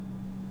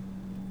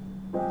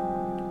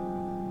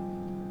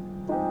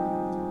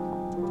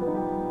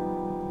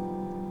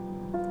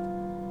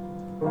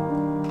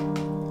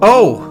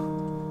Oh,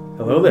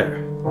 Hello there.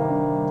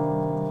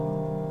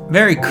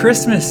 Merry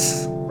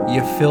Christmas,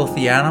 you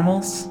filthy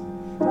animals.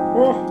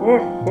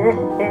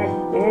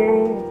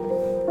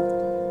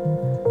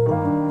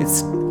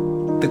 It's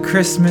the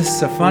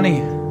Christmas of funny.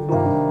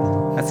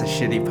 That's a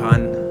shitty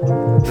pun.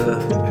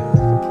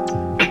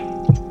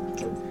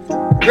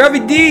 Grubby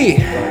D!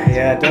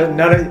 Yeah,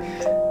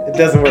 it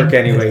doesn't work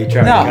anyway. You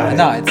try to cut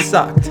No, it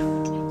sucked.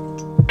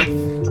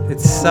 It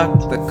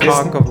sucked the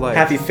cock of life.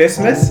 Happy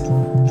Fistmas?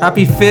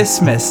 Happy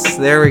Fistmas.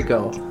 There we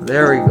go.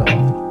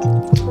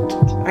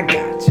 I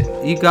got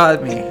you. You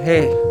got me.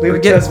 Hey, We were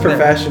just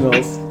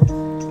professionals.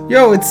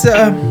 Yo, it's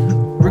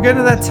we're getting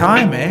to that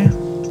time, eh?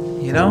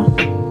 You know?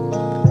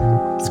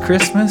 It's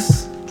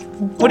Christmas.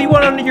 What do you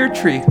want under your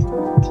tree?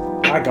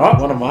 I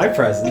got one of my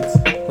presents.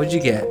 What'd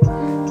you get?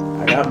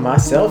 I got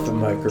myself a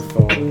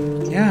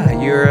microphone. Yeah,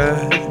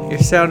 you're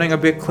sounding a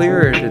bit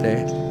clearer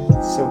today.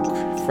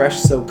 So fresh,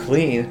 so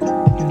clean.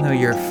 Even though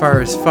you're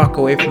far as fuck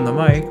away from the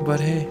mic, but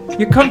hey,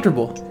 you're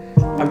comfortable.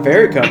 I'm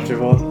very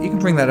comfortable. You can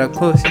bring that up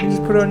close. You can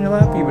just put it on your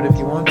lap even if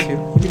you want to.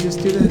 You can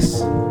just do this.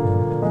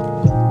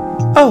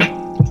 Oh,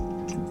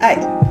 Hey.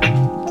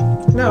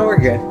 No, we're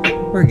good.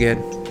 we're good.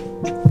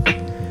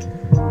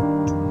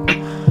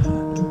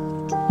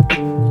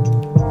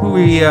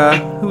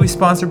 Who we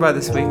sponsored by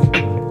this week?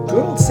 Good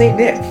old Saint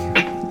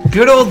Nick.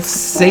 Good old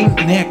Saint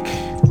Nick.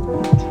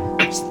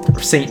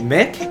 Saint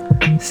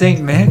Mick? Saint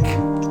Mick?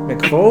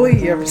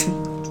 McFoley? You ever see?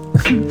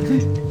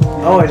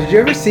 Oh, did you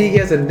ever see he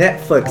has a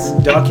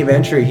Netflix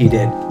documentary he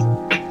did?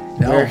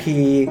 Where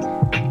he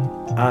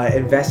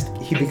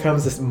he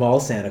becomes this mall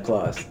Santa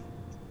Claus.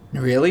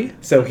 Really?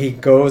 So he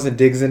goes and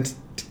digs into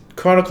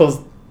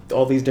chronicles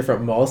all these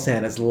different mall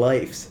Santa's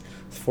lives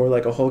for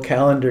like a whole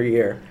calendar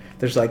year.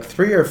 There's like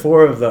 3 or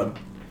 4 of them.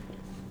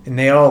 And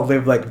they all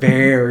live like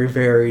very,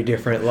 very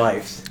different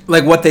lives.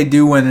 Like what they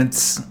do when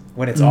it's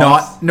not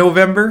off,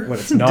 November? when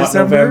it's not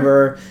December?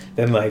 November,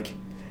 then like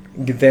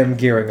get them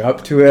gearing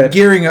up to it.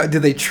 Gearing up. Do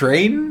they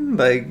train?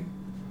 Like,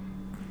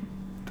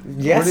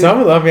 Yeah, What do some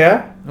of them,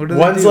 yeah. what do they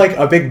One's do? like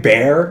a big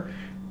bear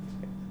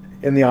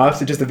in the off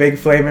season, just a big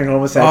flaming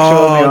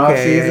homosexual in the off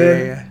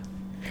season. Yeah.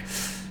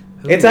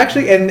 It's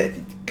actually,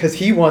 and because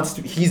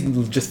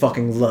he's just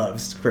fucking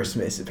loves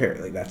Christmas,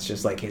 apparently. That's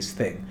just like his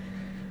thing.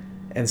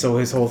 And so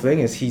his whole thing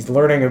is he's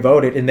learning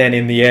about it, and then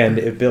in the end,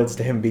 it builds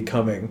to him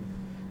becoming.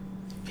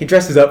 He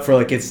dresses up for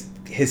like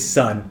his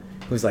son,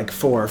 who's like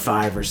 4 or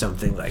 5 or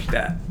something like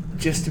that.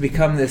 Just to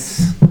become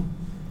this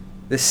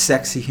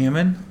sexy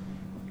human.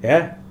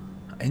 Yeah.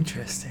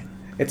 Interesting.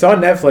 It's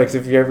on Netflix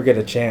if you ever get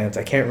a chance.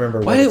 I can't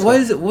remember what it's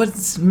called.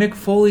 What's Mick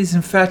Foley's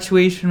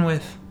infatuation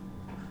with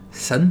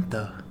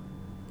Santa?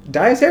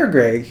 Dye his hair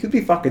gray. He could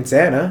be fucking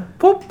Santa.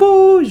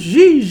 Popo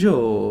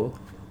Gijo.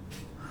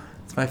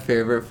 It's my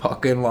favorite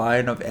fucking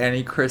line of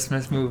any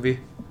Christmas movie.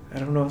 I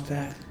don't know if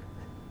that.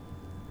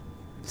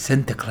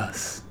 Santa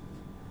Claus.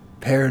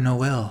 Père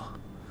Noël.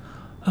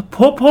 A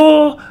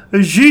Popo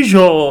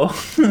Gijo.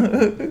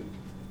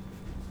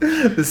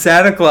 The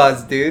Santa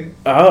Claus, dude.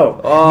 Oh.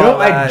 Oh, No,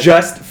 man. I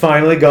just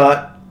finally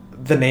got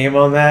the name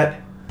on that.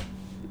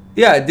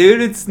 Yeah,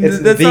 dude, that's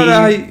the- not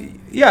how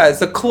yeah,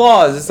 it's a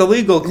clause. It's a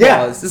legal clause.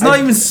 Yeah, It's not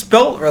even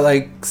spelt for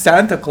like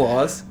Santa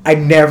Claus. I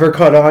never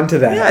caught on to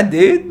that. Yeah,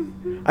 dude.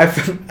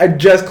 I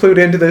just clued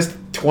into this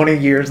 20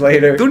 years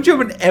later. Don't you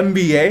have an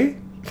MBA?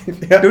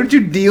 Yeah. Don't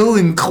you deal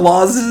in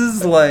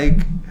clauses? Like,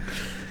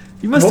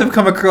 you must Well- have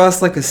come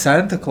across like a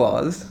Santa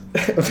Claus.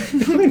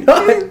 Really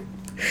not.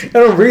 I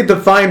don't read the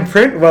fine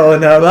print well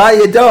enough Well,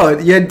 you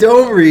don't. You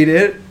don't read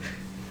it.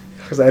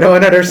 because I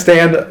don't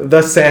understand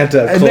the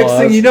Santa Claus. And next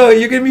thing you know,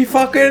 you're gonna be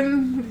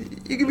fucking.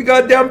 You're gonna be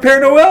goddamn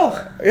Père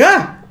Noël.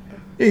 Yeah.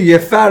 You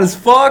get fat as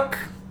fuck.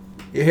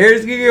 Your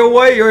hair's gonna get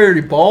white. You're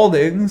already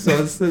balding,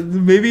 so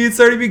maybe it's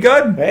already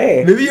begun.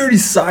 Hey. Maybe you already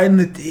signed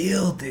the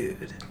deal,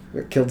 dude.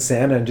 Killed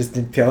Santa and just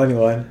didn't kill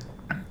anyone.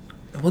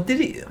 Well, did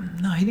he?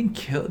 No, he didn't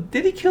kill.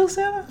 Did he kill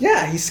Santa?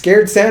 Yeah, he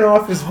scared Santa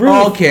off his roof.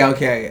 Oh,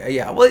 okay,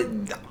 yeah. Well,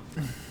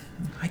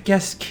 I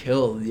guess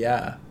killed.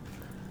 Yeah.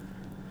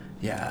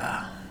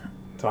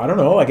 So I don't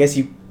know. I guess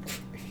you.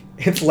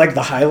 It's like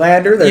the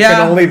Highlander. There Yeah.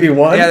 can only be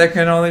one. Yeah, there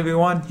can only be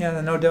one.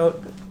 Yeah, no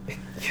doubt. You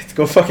have to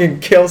go fucking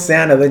kill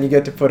Santa, then you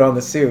get to put on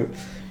the suit.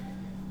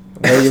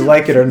 Whether you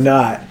like it or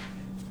not.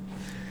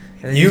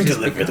 And You just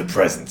deliver the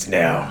presents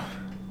now.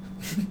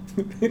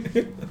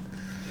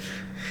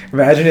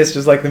 Imagine it's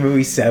just like the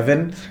movie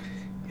Seven.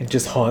 It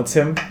just haunts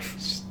him.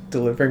 Just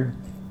delivering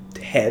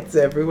heads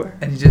everywhere.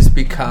 And he just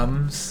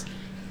becomes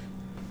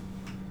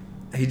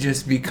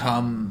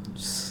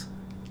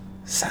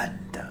Santa.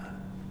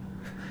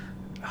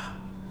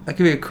 That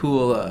could be a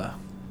cool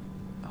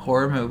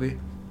horror movie.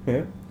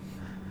 Yeah.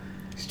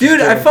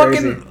 Dude, I going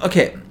fucking crazy.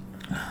 okay.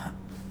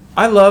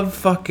 I love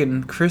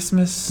fucking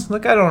Christmas.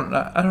 Like I don't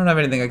have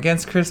anything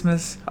against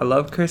Christmas. I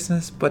love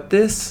Christmas, but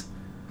this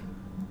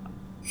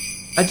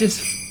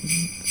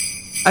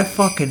I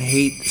fucking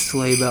hate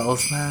sleigh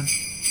bells, man.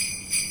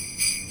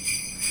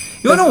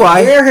 You wanna know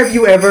why? Where have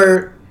you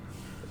ever...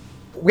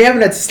 We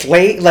haven't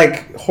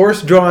had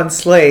horse-drawn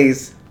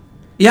sleighs.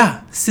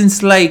 Yeah,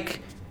 since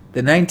like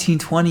The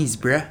 1920s,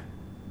 bruh.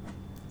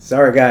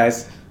 Sorry,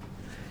 guys.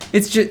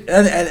 It's just,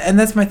 and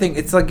that's my thing.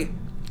 It's like,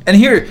 and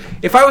here,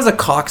 if I was a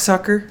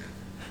cocksucker,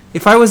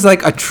 if I was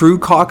like a true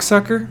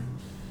cocksucker,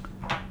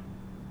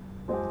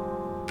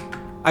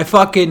 I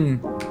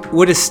fucking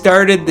would have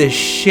started this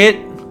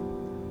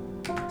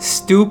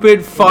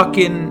stupid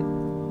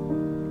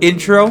fucking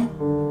intro,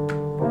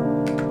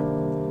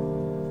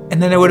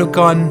 and then I would have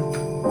gone,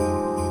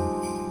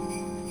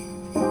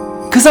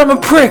 cause I'm a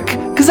prick,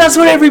 cause that's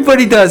what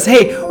everybody does.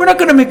 Hey, we're not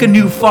gonna make a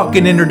new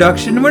fucking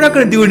introduction. We're not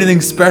gonna do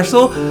anything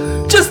special.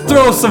 Just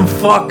throw some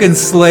fucking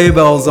sleigh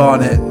bells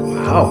on it.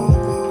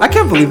 Wow. I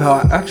can't believe how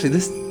actually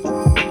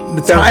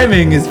the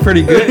timing is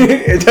pretty good.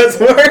 It does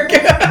work.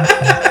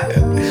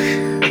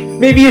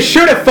 Maybe you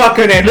should have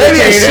fucking entertained it.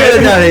 Maybe I should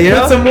have done it, you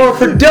know? Put some more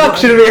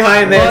production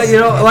behind this. Well, you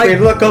know, like, we'd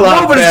look a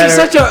lot but better.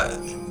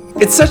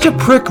 it's such a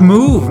prick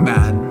move,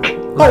 man.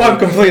 Oh, I'm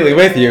completely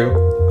with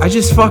you. I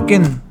just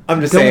fucking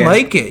I'm just don't saying.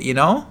 like it, you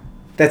know?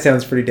 That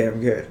sounds pretty damn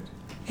good.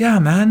 Yeah,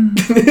 man.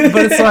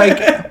 But it's like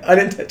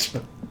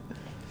unintentional.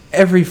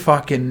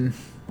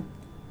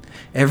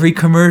 every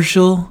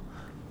commercial,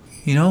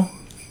 you know?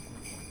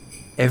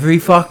 Every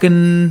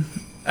fucking,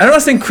 I'm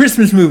not saying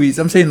Christmas movies.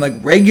 I'm saying like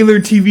regular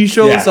TV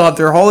shows. Yeah. They'll have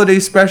their holiday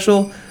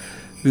special.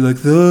 Be like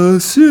The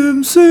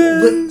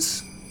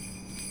Simpsons.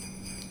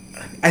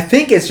 I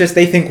think it's just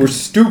they think we're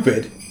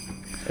stupid.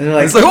 And they're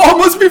like, It's like, oh, it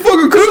must be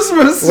fucking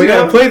Christmas. we you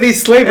gotta know? play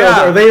these sleigh bells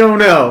Yeah. or they don't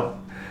know.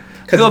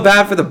 I feel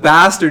bad for the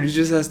bastard. He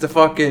just has to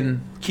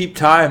fucking keep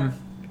time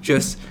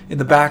just in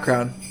the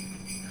background.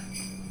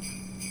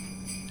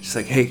 Just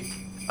like, hey,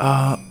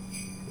 can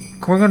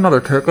we get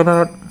another take on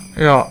that?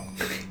 Yeah.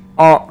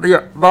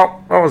 Yeah,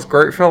 that was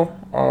great, Phil.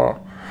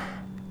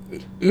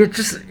 You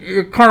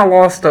kind of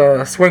lost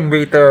a swing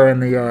beat there in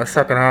the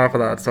second half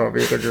of that, so if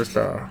you could just,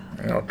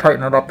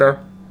 tighten it up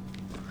there.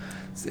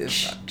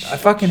 I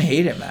fucking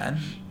hate it, man.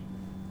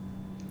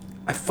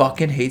 I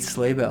fucking hate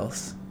sleigh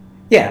bells.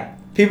 Yeah,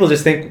 people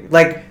just think,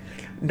 like,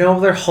 no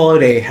other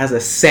holiday has a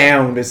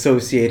sound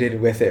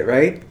associated with it,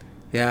 right?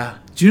 Yeah.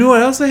 Do you know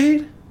what else I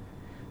hate?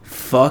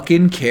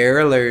 Fucking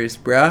carolers,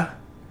 bruh.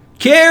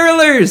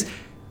 Carolers!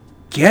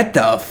 Get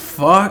the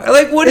fuck...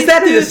 Like, what Is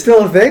that even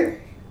still a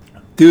thing?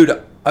 Dude,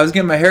 I was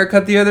getting my hair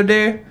cut the other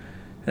day,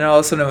 and all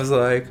of a sudden I was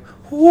like,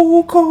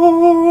 oh,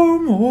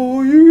 come,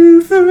 all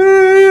you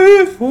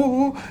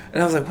faithful.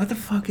 And I was like, what the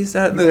fuck is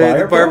that? And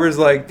the barber's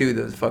like, dude,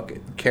 those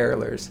fucking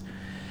carolers.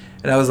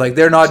 And I was like,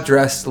 they're not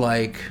dressed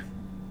like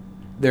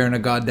they're in a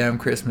goddamn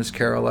Christmas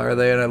carol, are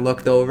they? And I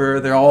looked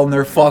over, they're all in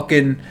their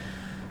fucking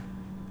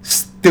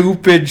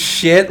stupid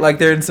shit, like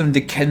they're in some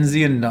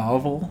Dickensian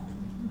novel.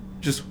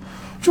 Just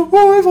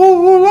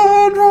joyful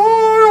and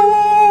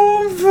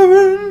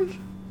triumphant.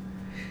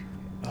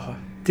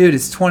 Dude,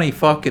 it's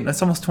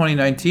that's almost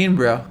 2019,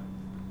 bro.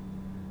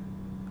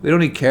 We don't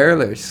need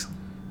carolers.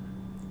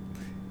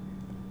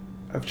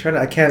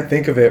 I can't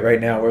think of it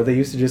right now, where they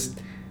used to just,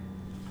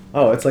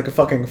 it's like a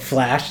fucking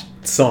Flash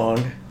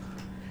song.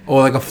 Or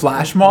like a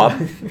flash mob.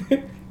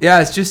 Yeah,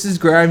 it's just as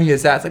grimy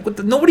as that. It's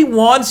like, nobody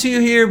wants you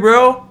here,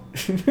 bro.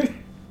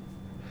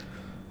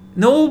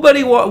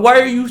 Why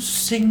are you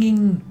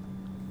singing?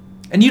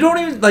 And you don't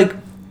even, like,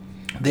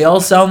 they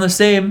all sound the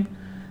same.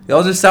 They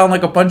all just sound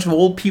like a bunch of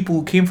old people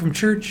who came from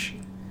church.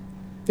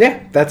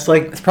 Yeah, that's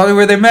probably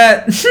where they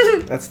met.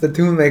 That's the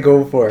tune they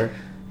go for.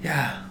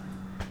 Yeah.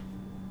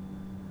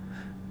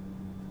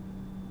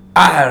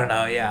 I don't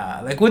know,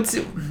 yeah. Like, what's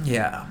it?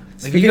 Yeah.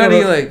 Like, you got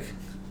any,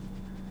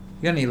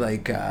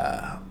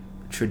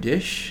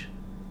 tradish?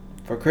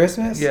 For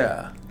Christmas?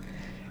 Yeah.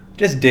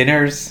 Just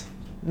dinners.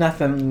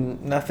 Nothing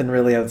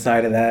really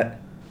outside of that.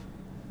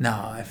 No,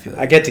 I feel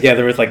I get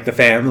together with, like, the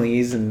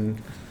families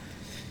and...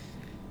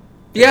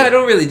 Yeah, I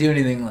don't really do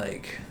anything,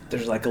 like...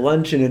 There's, like, a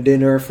lunch and a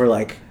dinner for,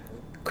 like,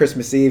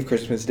 Christmas Eve,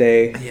 Christmas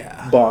Day,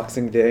 Yeah.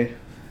 Boxing Day.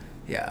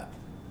 Yeah.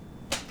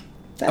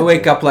 That's I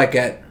wake it. up, like,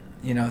 at,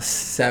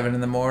 7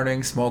 in the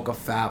morning, smoke a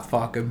fat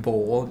fucking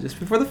bowl just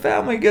before the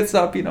family gets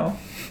up,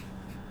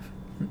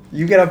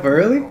 You get up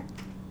early?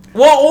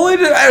 Well, only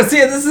to... See,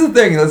 this is the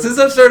thing. Since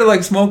I've started,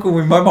 like, smoking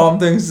weed, my mom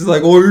thinks it's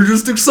like, oh, you're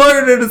just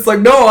excited. It's like,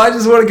 no, I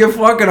just want to get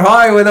fucking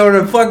high without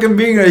it fucking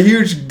being a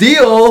huge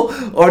deal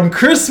on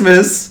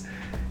Christmas,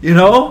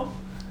 Like,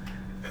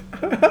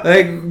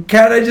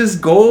 can't I just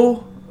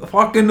go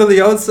fuck into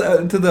the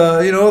outside, to the,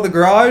 the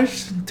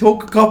garage,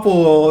 toke a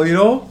couple,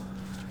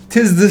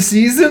 tis the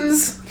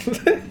seasons,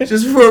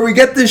 just before we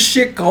get this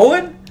shit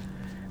going?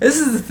 This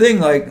is the thing,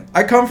 like,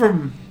 I come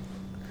from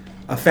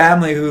a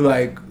family who,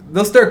 like,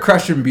 they'll start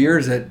crushing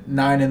beers at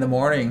 9 in the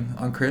morning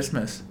on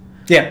Christmas.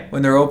 Yeah.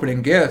 When they're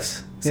opening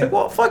gifts. It's Yeah. like,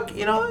 well, fuck,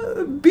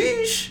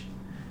 Beesh.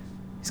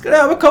 He's gonna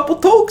have a couple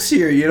tokes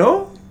here,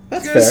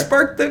 That's He's gonna fair.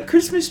 spark the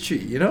Christmas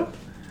tree,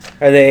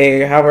 Are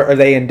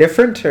they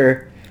indifferent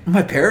or?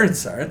 My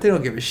parents aren't. They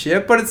don't give a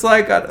shit. But it's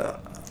like, I'm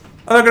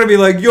not gonna be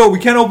like, yo, we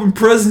can't open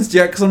presents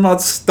yet because I'm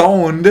not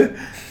stoned. What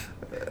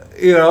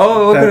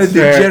kind That's of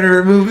fair.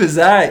 degenerate move is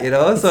that,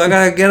 So I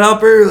gotta get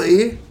up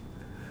early.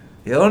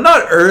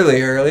 Not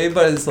early,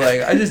 but it's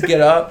like, I just get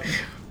up.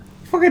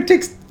 Fucking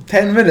takes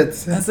 10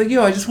 minutes. I was like,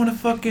 yo, I just want to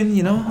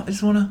fucking, I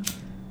just want to.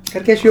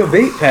 Gotta get you a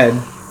vape pen.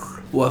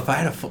 Well, if I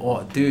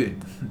had dude,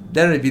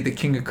 that'd be the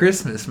king of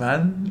Christmas,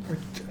 man.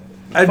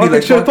 I'd be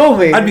like, should told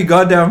me. I'd be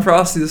goddamn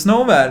Frosty the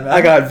Snowman, man.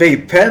 I got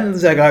vape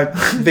pens. I got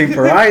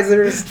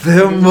vaporizers.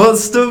 There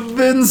must have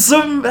been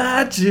some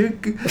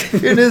magic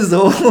in his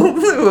old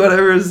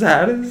whatever his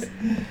hat is.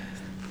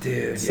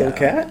 Dude, Silk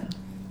Cat?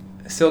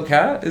 Silk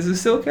Cat? Is it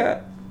Silk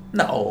Cat?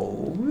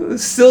 No.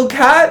 Silk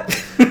Cat?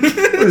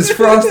 Was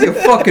Frosty a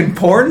fucking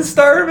porn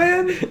star,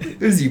 man?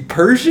 Was he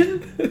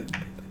Persian?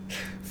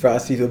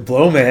 Frosty the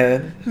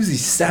Blowman. Was he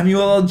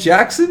Samuel L.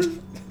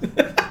 Jackson?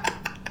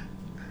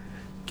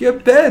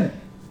 Get Ben.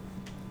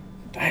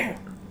 Damn.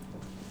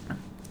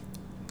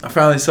 I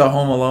finally saw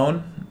Home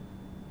Alone.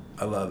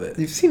 I love it.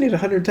 You've seen it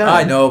 100 times.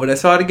 I know, but I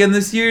saw it again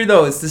this year,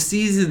 though. It's the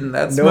season.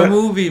 That's my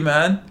movie,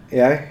 man.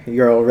 Yeah?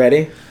 You're all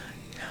ready?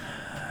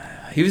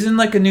 He was in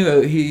like a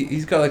new...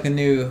 He's got like a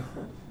new...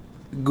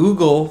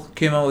 Google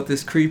came out with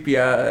this creepy...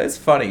 it's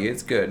funny.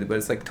 It's good, but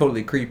it's like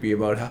totally creepy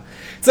about how...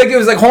 It's like it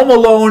was like Home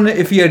Alone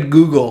if he had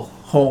Google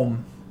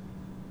Home.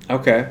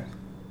 Okay.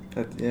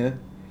 Yeah.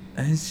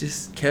 And it's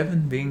just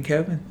Kevin being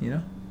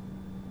Kevin,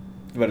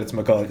 But it's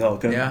Macaulay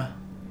Culkin. Yeah.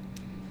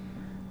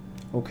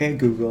 Okay,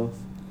 Google.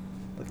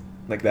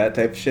 Like that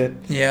type of shit.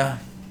 Yeah.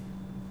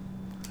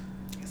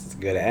 It's a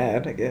good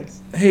ad, I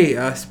guess.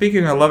 Hey,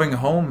 speaking of loving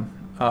home,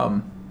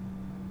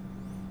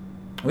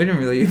 we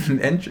didn't really even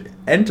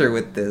enter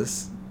with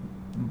this,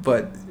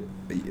 but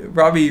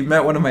Robbie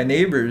met one of my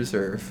neighbors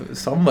or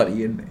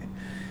somebody in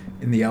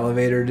the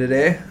elevator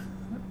today.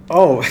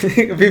 Oh,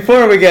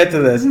 before we get to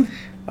this,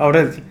 I want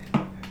to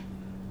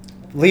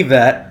leave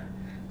that.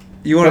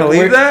 You want to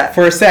leave that?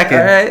 For a second.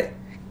 All right.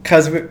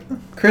 Because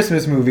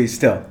Christmas movies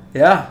still.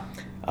 Yeah.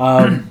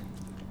 I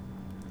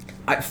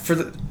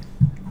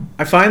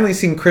finally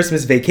seen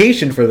Christmas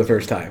Vacation for the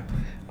first time.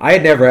 I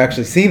had never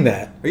actually seen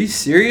that. Are you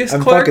serious,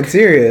 I'm Clark? fucking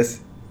serious.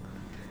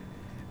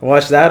 I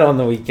watched that on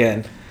the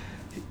weekend.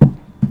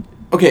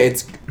 Okay,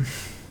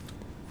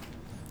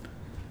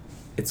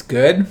 it's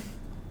good,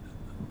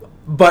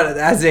 but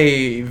as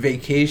a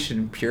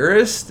vacation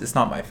purist, it's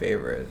not my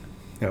favorite.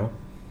 No.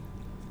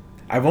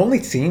 I've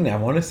only seen, I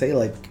want to say,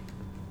 like,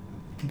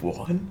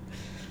 one.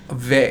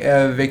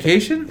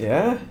 Vacation?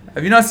 Yeah.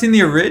 Have you not seen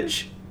the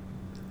Ridge?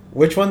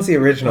 Which one's the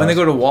original? When they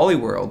go to Wally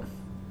World.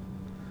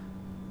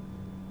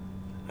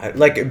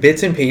 Like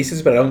bits and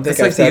pieces, but I don't think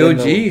That's I've like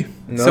the OG.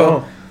 No.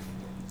 So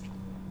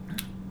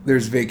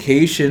there's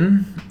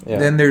Vacation,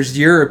 then there's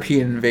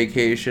European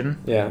Vacation,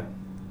 Yeah.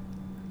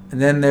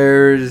 and then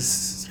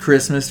there's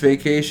Christmas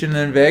Vacation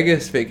and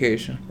Vegas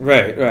Vacation.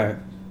 Right.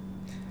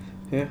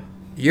 Yeah.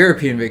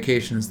 European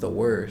Vacation's the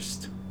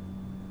worst.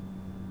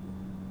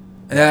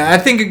 I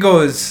think it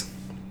goes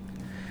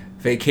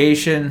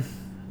Vacation.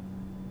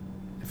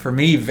 For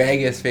me,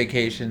 Vegas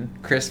Vacation,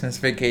 Christmas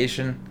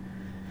Vacation,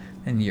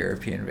 and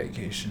European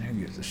Vacation. Who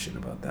gives a shit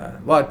about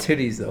that? A lot of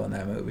titties, though, in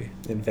that movie.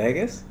 In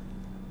Vegas?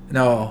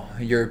 No,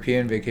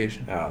 European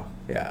Vacation. Oh.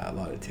 Yeah, a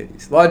lot of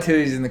titties. A lot of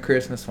titties in the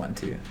Christmas one,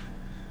 too.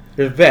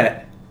 There's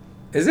Bet.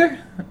 Is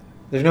there?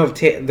 There's no...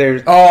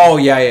 there's... Oh,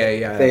 yeah.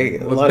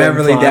 With With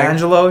Beverly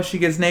D'Angelo, she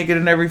gets naked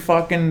in every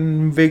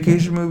fucking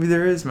vacation movie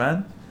there is,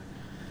 man.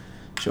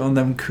 Showing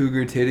them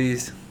cougar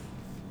titties.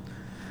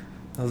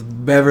 Those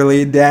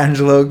Beverly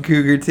D'Angelo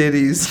cougar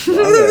titties.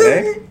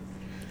 Okay.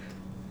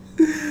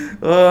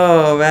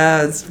 Oh,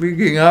 man,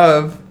 speaking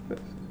of.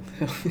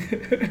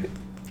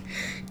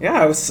 Yeah,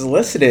 I was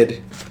solicited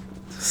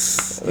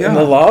in Yeah.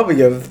 the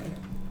lobby of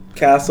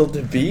Castle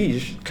de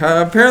Beige.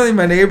 Apparently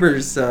my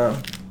neighbor's...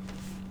 I'm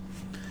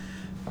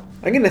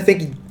going to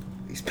think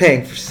he's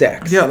paying for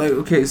sex. Yeah, like,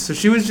 okay, so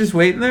she was just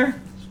waiting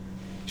there?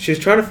 She was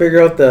trying to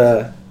figure out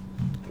the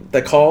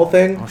call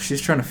thing. Oh,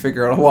 she's trying to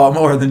figure out a lot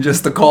more than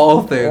just the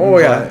call thing. Oh,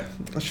 yeah.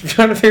 She's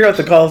trying to figure out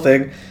the call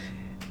thing.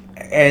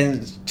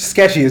 And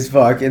sketchy as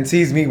fuck. And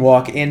sees me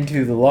walk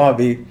into the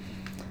lobby.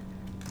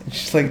 And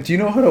she's like, do you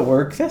know how to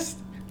work this?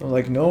 I'm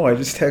like, no, I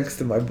just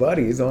texted my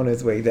buddy. He's on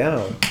his way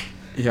down.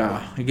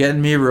 Yeah, you're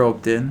getting me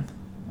roped in.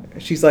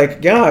 She's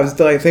like, yeah,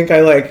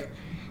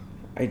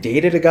 I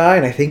dated a guy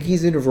and I think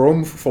he's in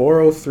room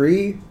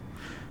 403.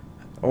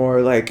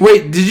 Or like...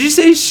 Wait, did you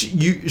say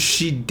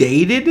she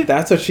dated?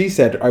 That's what she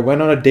said. I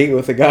went on a date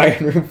with a guy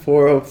in room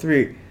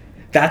 403.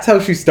 That's how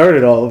she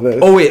started all of this.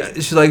 Oh, wait,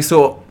 she's like,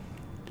 so...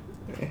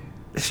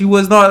 She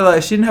was not,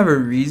 like, she didn't have a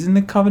reason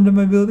to come into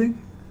my building?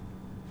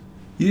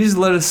 You just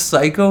let a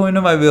psycho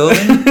into my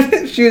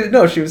building? She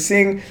was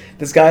seeing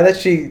this guy that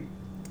she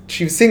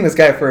was seeing this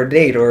guy for a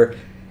date,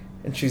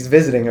 and she was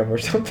visiting him or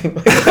something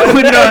like that.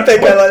 I don't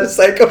think I let a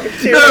psycho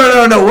into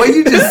No. What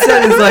you just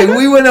said is like,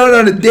 we went out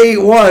on a date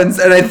once,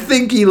 and I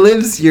think he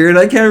lives here, and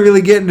I can't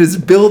really get in his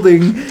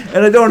building,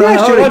 and I don't know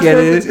how to get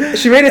it.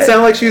 She made it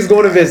sound like she was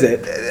going to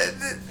visit.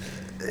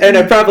 And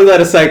I probably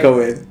let a psycho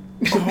in.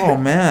 Oh,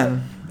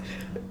 man.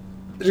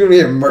 There's going to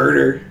be a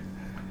murder.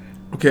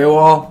 Okay,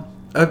 well,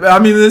 I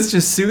mean, this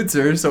just suits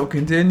her, so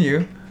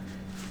continue.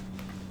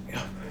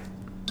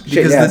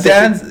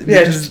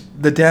 Because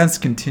the dance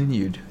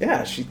continued.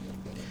 Yeah, she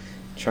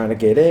trying to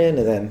get in,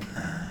 and then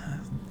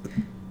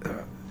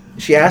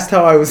She asked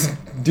how I was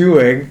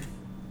doing.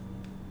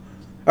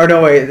 Or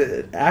no,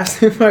 wait.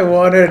 Asked if I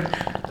wanted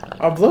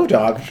a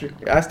blowjob. She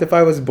asked if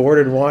I was bored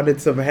and wanted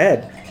some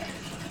head.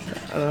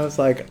 And I was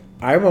like,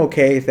 I'm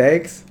okay,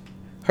 thanks.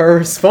 Her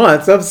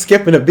response, I'm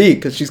skipping a beat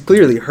because she's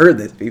clearly heard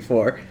this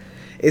before.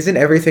 Isn't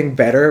everything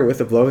better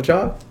with a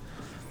blowjob?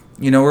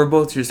 You know, we're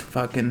both just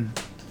fucking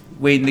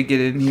waiting to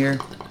get in here.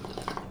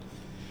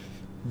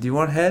 Do you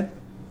want head?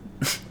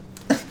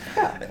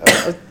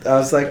 I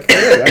was like,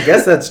 yeah, I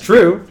guess that's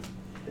true.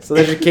 So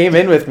then she came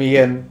in with me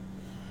and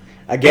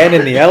again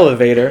in the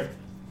elevator.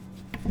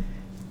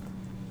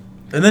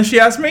 And then she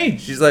asked me.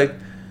 She's like,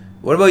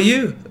 what about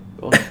you?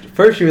 Well,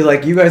 first she was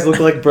like, you guys look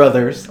like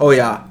brothers. Oh,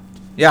 yeah.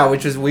 Yeah,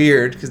 which is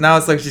weird. Because now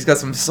it's like she's got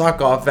some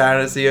suck-off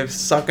fantasy of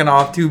sucking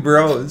off two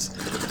bros.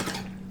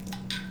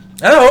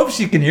 I hope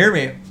she can hear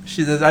me.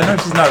 She says, I know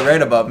she's not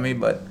right above me,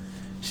 but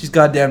she's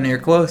goddamn near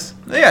close.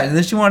 Yeah, and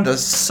then she wanted to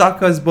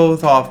suck us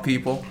both off,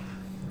 people.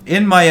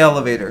 In my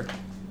elevator.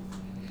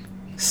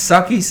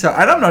 Sucky suck.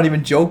 I'm not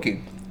even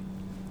joking.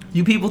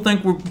 You people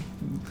think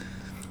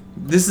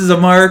this is a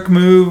Mark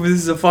move, this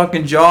is a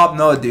fucking job.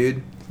 No,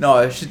 dude.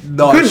 No, you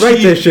couldn't write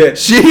this shit.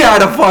 She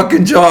had a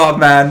fucking job,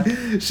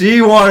 man.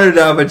 She wanted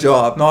to have a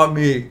job, not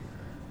me.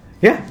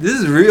 Yeah. This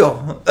is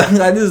real.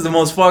 This is the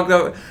most fucked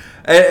up.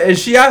 And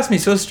she asked me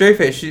so straight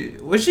face.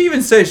 What she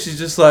even say? She's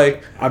just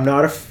like,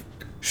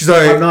 she's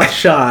like, I'm not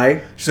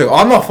shy. She's like,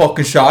 I'm not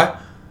fucking shy.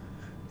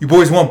 You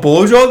boys want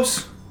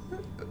blowjobs?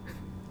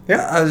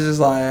 Yeah. I was just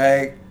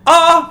like,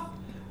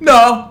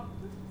 no,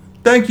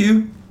 thank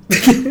you.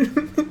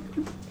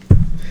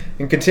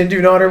 And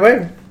continued on her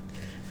way.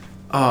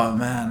 Oh,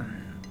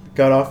 man.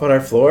 Got off on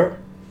our floor.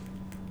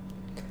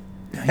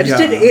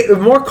 It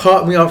more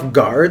caught me off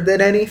guard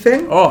than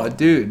anything. Oh,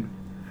 dude.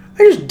 I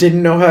just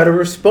didn't know how to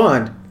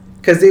respond.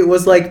 Because it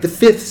was like the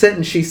fifth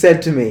sentence she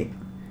said to me.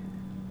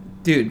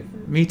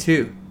 Dude, me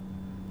too.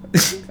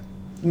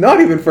 Not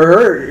even for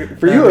her.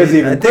 For you, it was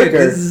even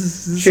quicker.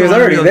 She was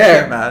already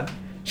there. Shit, man.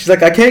 She's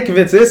like, I can't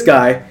convince this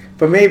guy,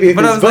 but maybe if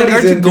his buddy's like,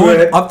 aren't you into going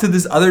it. up to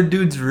this other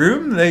dude's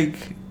room?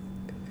 Like,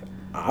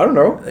 I don't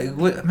know. Like,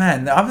 what,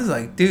 man, I was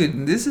like,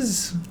 dude, this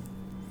is...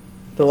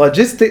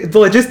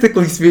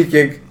 Logistically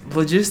speaking.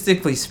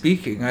 Logistically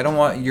speaking, I don't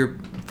want your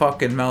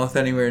fucking mouth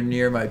anywhere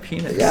near my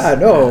penis. Yeah,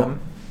 no.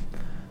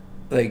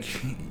 Like,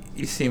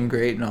 you seem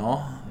great and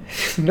all.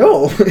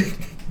 No.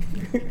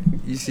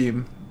 You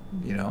seem,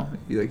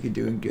 you're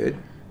doing good.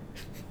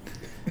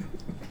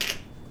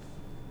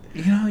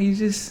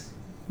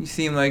 You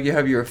seem like you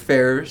have your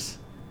affairs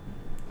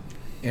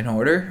in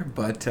order,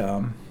 but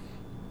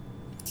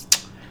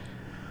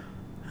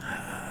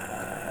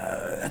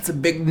that's a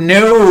big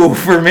no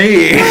for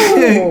me.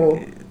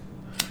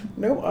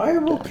 No, I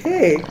am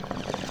okay.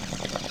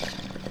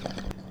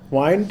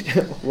 Wine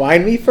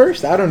me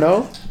first? I don't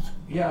know.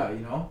 Yeah,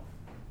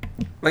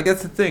 like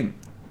that's the thing.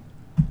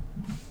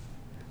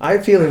 I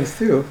have feelings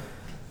too.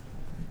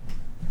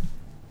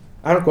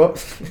 I don't go up.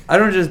 I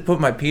don't just put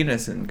my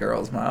penis in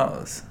girls'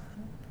 mouths.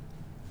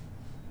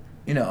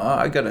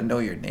 I gotta know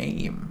your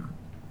name.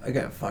 I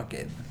gotta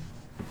fucking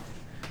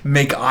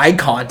make eye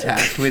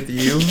contact with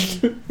you.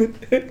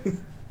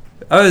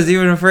 I was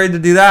even afraid to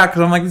do that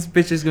because I'm like, this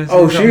bitch is gonna say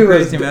something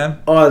crazy,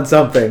 man. On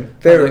something.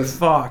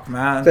 Fuck,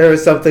 man. There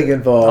was something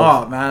involved.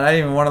 Oh, man, I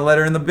didn't even want to let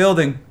her in the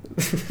building.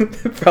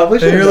 Probably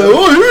should. And you're like,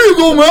 oh, here you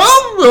go, man.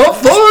 I'll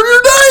follow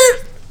your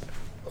date.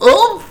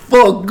 Oh,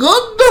 for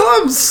good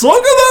time,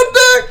 sucking that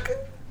dick.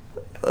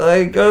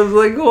 Like, I was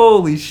like,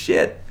 holy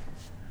shit.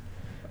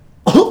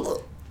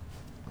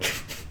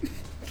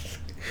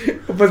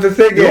 But the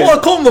thing is, you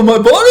want to come to my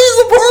buddy's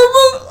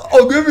apartment?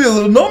 I'll give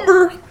you the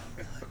number.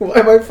 Why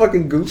am I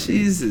fucking goofy?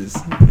 Jesus.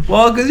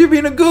 Well, because you're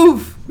being a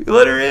goof. You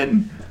let her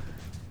in.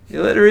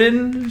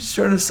 She's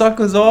trying to suck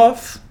us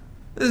off.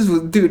 This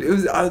was, dude, it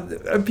was,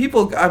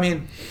 people, I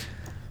mean,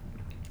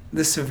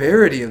 the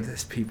severity of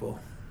this, people.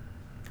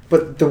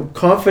 But the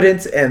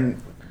confidence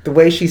and the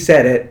way she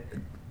said it,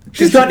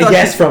 she's gotten a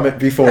yes from it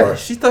before.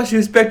 She thought she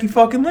was Becky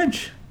fucking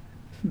Lynch.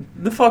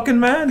 The fucking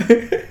man.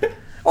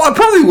 Oh, it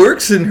probably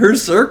works in her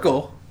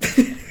circle.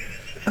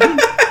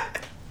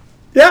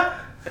 Yeah.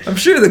 I'm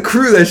sure the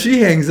crew that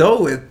she hangs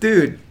out with,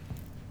 dude.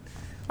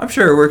 I'm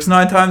sure it works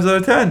 9 times out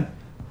of 10.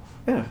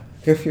 Yeah.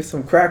 Give you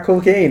some crack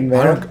cocaine,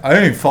 man. I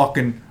ain't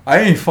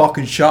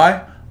fucking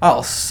shy.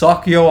 I'll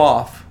suck you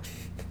off.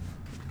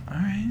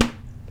 Alright.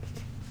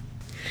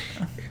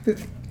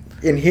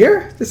 In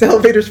here? This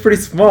elevator's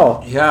pretty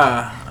small.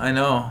 Yeah, I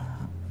know.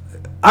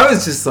 I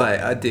was just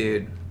like,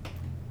 dude.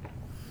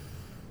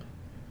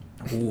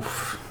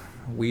 Oof.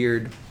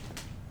 Weird.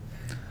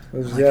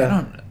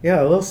 Yeah,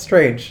 a little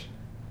strange.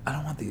 I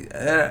don't want the...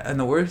 and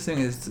the worst thing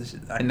is,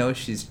 I know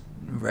she's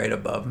right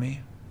above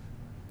me.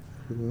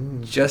 Ooh.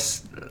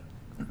 Just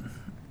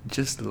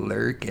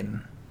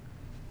lurking.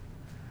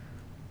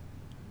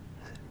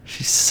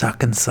 She's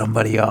sucking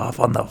somebody off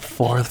on the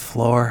 4th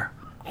floor.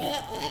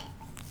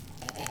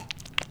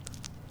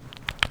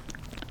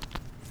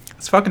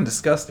 It's fucking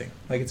disgusting.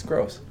 Like, it's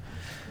gross.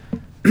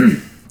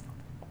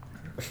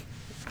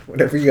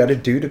 Whatever you gotta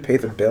do to pay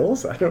the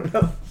bills? I don't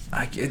know.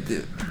 I get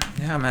it.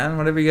 Yeah, man.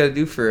 Whatever you gotta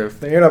do for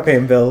You're not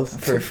paying bills.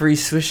 a free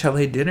Swiss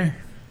chalet dinner.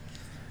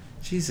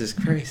 Jesus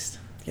Christ.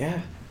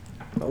 Yeah.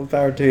 All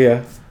power to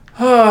you.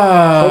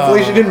 Oh,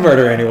 Hopefully she didn't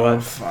murder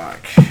anyone. Fuck.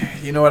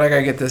 You know what? I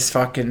gotta get this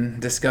fucking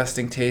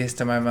disgusting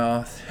taste in my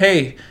mouth.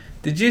 Hey,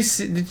 did you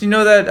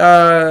know that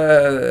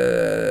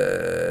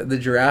the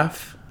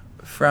giraffe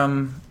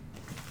from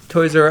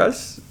Toys R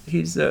Us?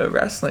 He's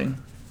wrestling.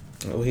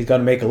 Well, he's got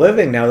to make a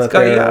living now that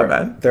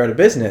man. they're out of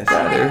business.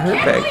 Yeah, they're hurt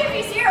I bag. can't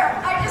believe he's here.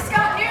 I just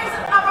got news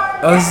of our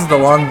Oh, this is the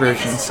long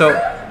version. So,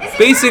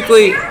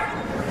 basically,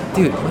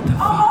 dude, what the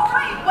fuck? All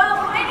right,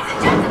 well, ladies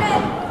and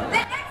gentlemen, the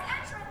next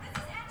entrant,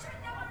 this is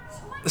entrant number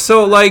 20.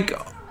 So, like,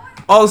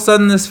 all of a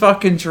sudden, this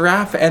fucking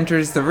giraffe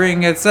enters the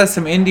ring. It's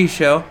some indie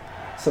show.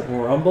 Some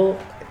rumble.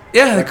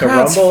 Yeah, Like the a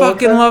crowd's rumble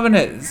fucking outfit? loving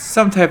it. It's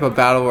some type of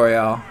battle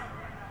royale.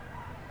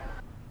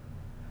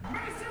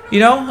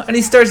 You know? And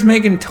he starts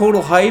making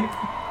total hype.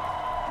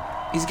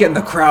 He's getting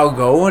the crowd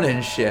going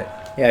and shit.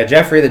 Yeah,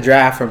 Jeffrey the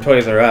Giraffe from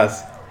Toys R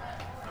Us.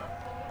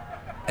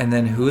 And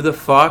then who the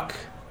fuck?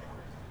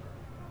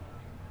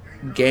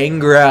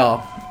 Gangrel.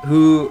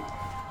 Who...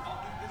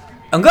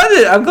 I'm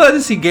glad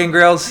to see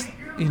Gangrel's...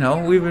 You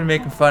know, we've been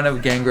making fun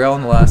of Gangrel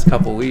in the last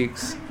couple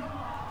weeks.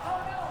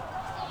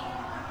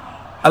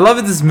 I love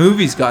what this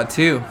movie's got,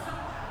 too.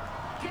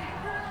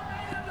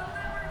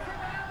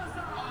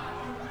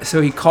 So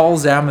he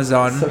calls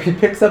Amazon. So he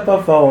picks up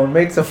a phone,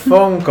 makes a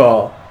phone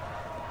call,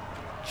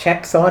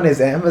 checks on his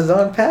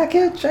Amazon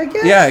package, I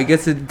guess? Yeah, he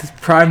gets it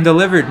Prime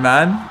delivered,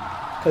 man.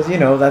 Because, you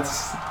know,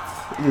 that's...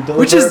 You deliver,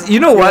 Which is, you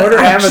know what, order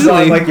Amazon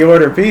actually- like you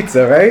order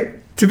pizza, right?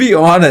 To be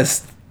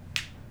honest,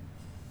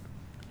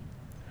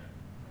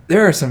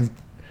 there are some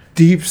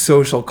deep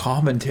social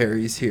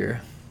commentaries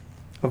here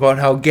about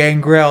how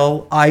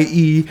Gangrel,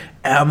 i.e.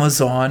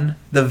 Amazon,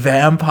 the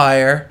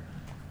vampire,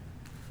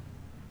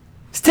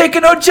 is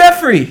taking out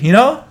Jeffrey, you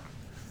know?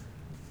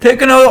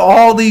 Taking out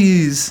all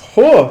these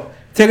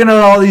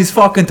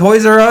fucking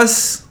Toys R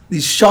Us,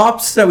 these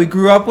shops that we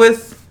grew up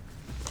with,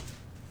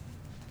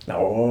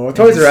 No,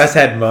 Toys R Us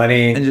had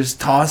money. and just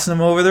tossing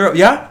them over the road.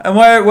 Yeah? And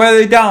why are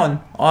they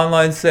down?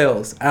 Online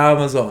sales,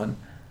 Amazon.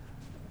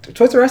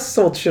 Toys R Us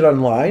sold shit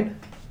online.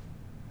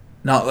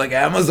 Not like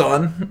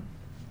Amazon.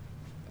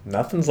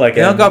 Nothing's like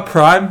They don't got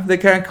Prime. They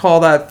can't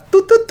call that.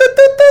 Doot, doot, doot,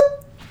 doot,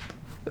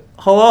 doot.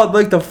 Hello, I'd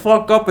like to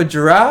fuck up a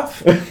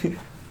giraffe. You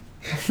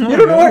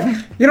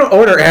don't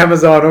order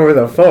Amazon over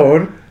the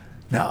phone.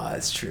 No,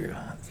 that's true.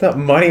 It's not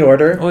money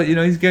order. Well, you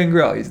know he's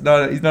Gangrel. He's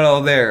not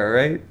all there,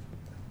 right?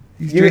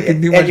 He's You,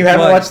 drinking too and much you haven't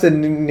blood. watched the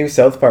new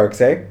South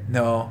Parks, eh?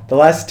 No. The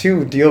last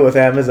two deal with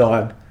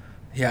Amazon.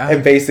 Yeah.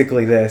 And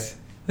basically this.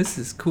 This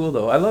is cool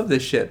though. I love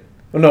this shit.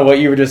 Well, no, what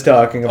you were just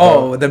talking about.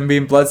 Oh, them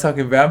being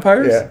blood-sucking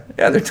vampires? Yeah.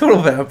 Yeah, they're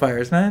total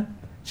vampires, man.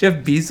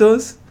 Jeff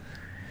Bezos?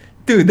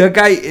 Dude, that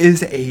guy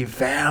is a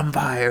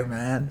vampire,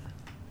 man.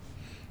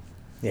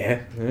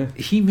 Yeah.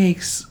 He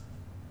makes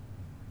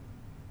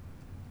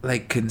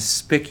like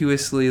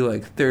conspicuously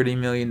like $30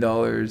 million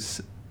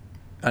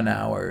an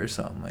hour or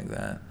something like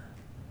that.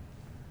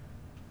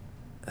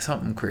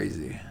 Something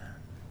crazy.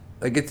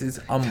 Like it's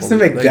unbelievable. Doesn't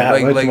make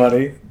that much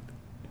money.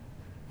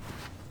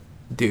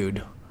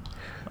 Dude.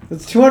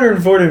 It's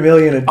 $240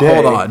 million a day.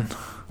 Hold on.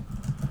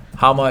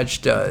 How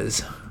much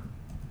does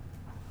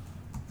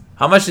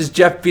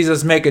Jeff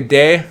Bezos make a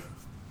day?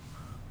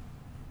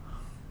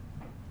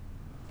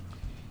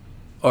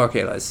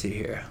 Okay, let's see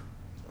here.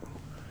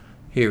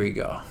 Here we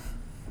go.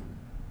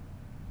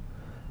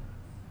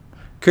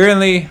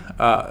 Currently,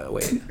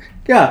 wait.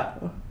 Yeah.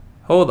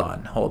 Hold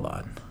on.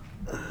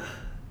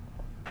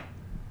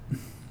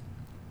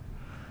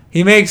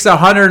 He makes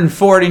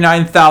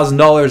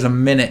 $149,000 a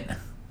minute.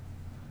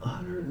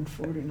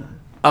 149.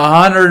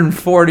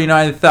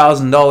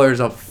 $149,000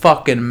 a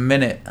fucking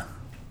minute.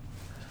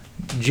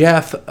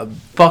 Jeff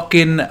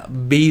fucking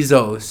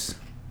Bezos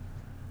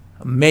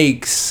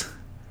makes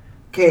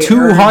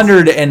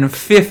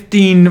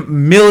 $215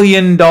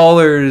 million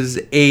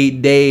a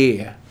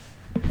day.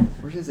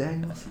 Where's his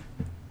annual?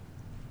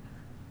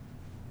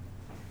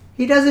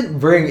 He doesn't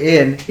bring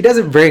in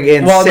 $70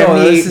 billion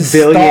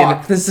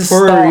stock. This is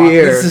per stock.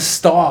 year. This is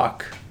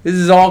stock. This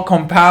is all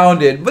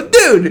compounded. But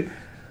dude,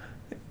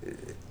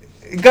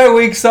 guy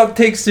wakes up,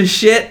 takes the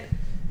shit.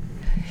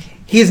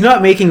 He's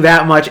not making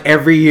that much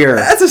every year.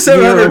 That's a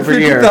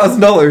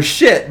 $750,000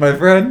 shit, my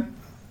friend.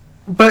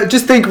 But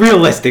just think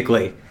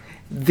realistically.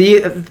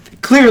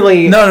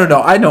 Clearly.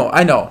 No. I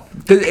know.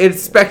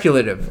 It's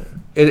speculative.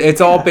 It's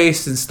all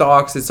based in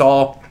stocks. It's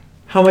all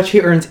how much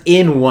he earns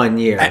in 1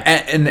 year.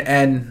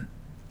 And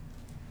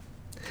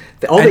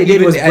all they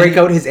did was break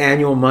out his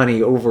annual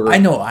money over. I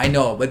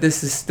know, but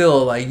this is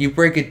still like you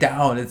break it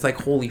down. It's like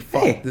holy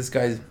fuck, Hey. this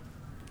guy's.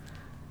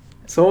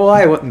 So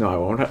I won't. I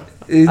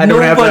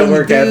don't have that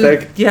work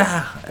ethic.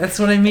 Yeah, that's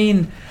what I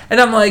mean. And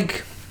I'm like,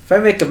 if I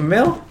make $1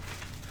 million,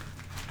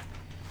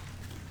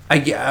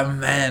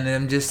 man, and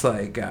I'm just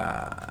like,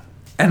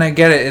 and I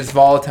get it. It's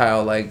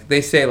volatile. Like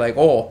they say, like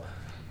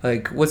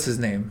what's his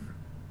name?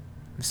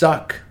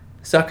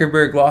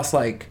 Zuckerberg lost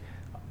like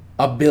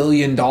 $1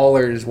 billion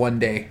one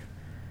day.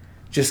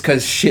 just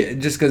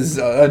because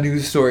a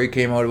news story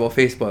came out about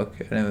Facebook,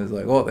 and it was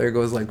like, oh, there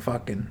goes like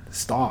fucking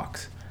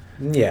stocks.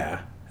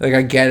 Yeah. Like,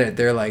 I get it.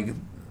 They're like,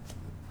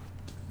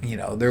 you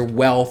know, their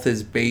wealth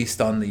is based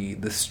on the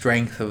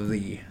strength of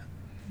the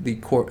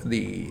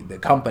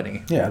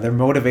company. Yeah, they're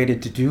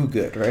motivated to do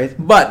good, right?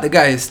 But the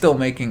guy is still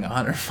making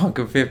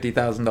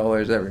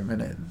 $150,000 every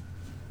minute.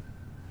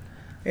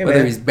 Hey, Whether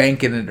man. he's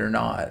banking it or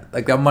not.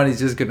 Like, that money's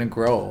just gonna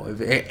grow.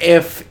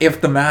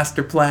 If the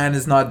master plan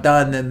is not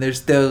done, then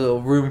there's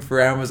still room for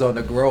Amazon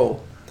to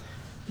grow.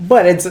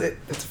 But it's a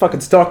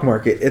fucking stock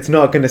market. It's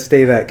not going to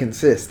stay that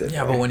consistent.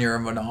 Yeah, but when you're a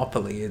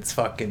monopoly, it's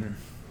fucking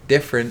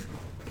different.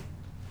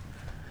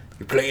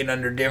 You're playing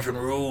under different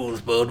rules,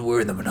 bud.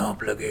 We're in the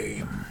Monopoly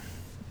game.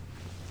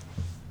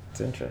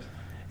 It's interesting.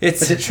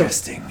 It's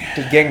interesting.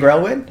 Did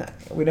Gangrel win?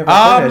 We never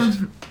finished.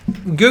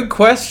 Good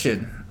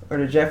question. Or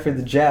did Jeffrey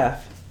the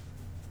Jaff?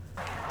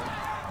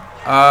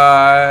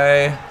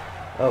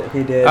 Oh,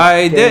 he did.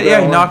 I did, Gangrel yeah.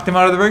 He won. knocked him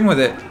out of the ring with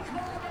it.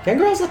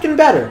 Gangrel's looking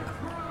better.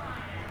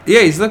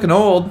 Yeah, he's looking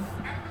old.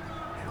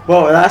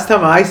 Well, last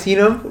time I seen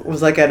him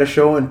was like at a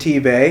show in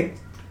T-Bay,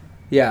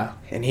 Yeah.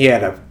 and he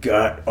had a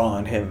gut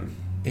on him.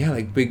 Yeah,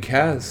 like Big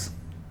Kaz.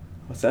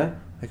 What's that?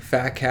 Like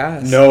Fat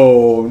Kaz.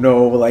 No,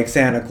 like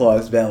Santa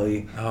Claus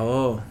belly.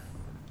 Oh.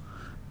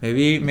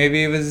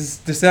 Maybe it was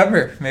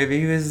December. Maybe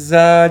he was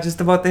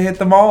just about to hit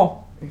the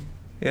mall.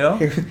 You know?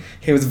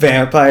 He was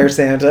Vampire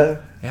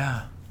Santa.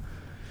 Yeah.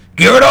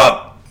 Give it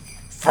up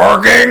for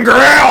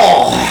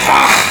Gangrel!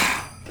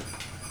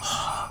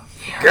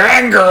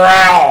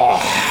 Gangrel!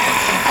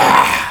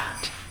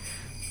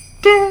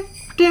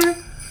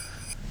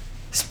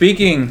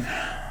 Speaking,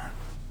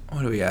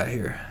 what do we got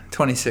here?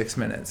 26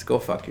 minutes. Go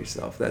fuck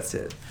yourself. That's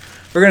it.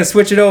 We're going to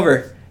switch it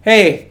over.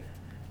 Hey,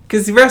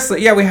 because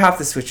wrestling, yeah, we have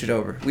to switch it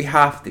over. We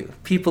have to.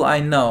 People, I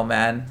know,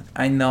 man.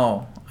 I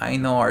know.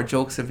 Our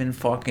jokes have been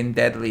fucking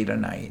deadly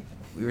tonight.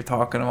 We were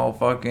talking about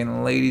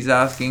fucking ladies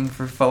asking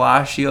for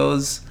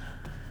fellatio's.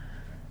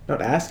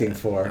 Not asking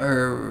for.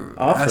 Or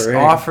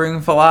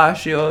Offering.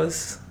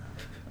 fellatio's.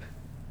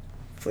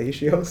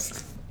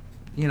 Fellatio's?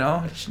 You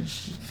know?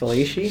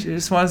 Fellatio? She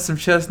just wanted some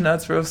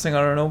chestnuts roasting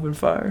on an open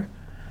fire.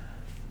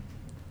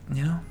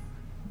 You know?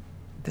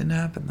 Didn't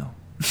happen, though.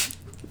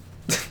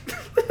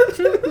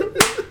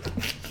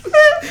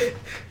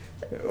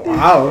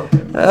 Wow.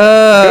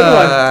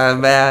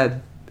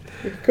 Man.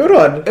 Good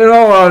one. In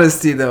all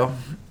honesty, though,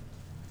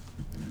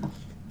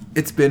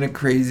 it's been a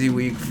crazy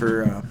week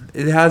for...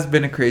 it has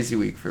been a crazy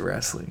week for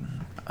wrestling.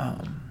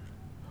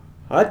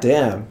 Hot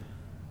damn.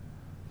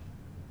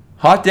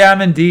 Hot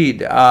damn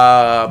indeed.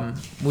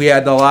 We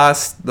had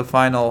the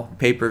final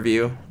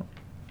pay-per-view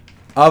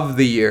of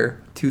the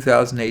year,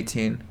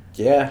 2018.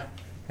 Yeah.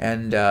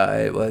 And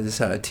it was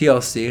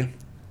TLC.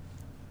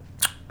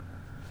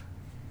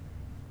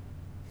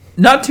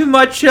 Not too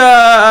much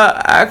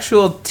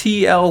actual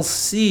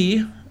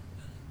TLC,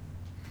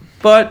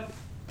 but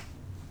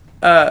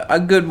a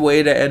good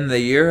way to end the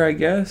year, I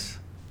guess.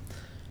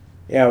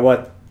 Yeah,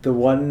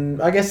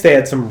 I guess they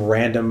had some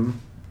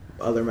random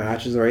other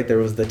matches, right? There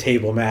was the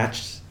table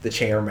match, the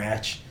chair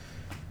match.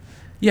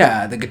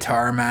 Yeah, the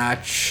guitar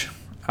match.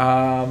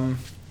 And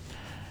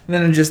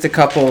then just a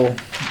couple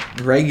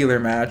regular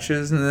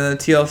matches, and then the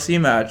TLC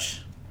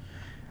match.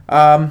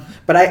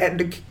 But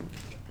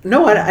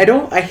I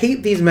don't. I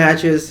hate these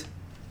matches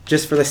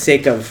just for the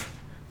sake of,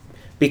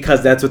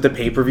 because that's what the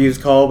pay-per-views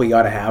call. We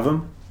gotta have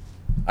them.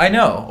 I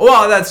know.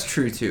 Well, that's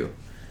true too.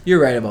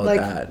 You're right about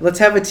Like, that. let's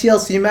have a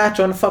TLC match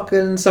on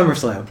fucking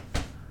SummerSlam.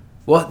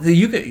 Well,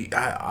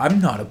 I'm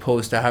not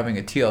opposed to having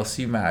a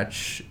TLC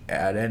match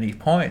at any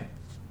point.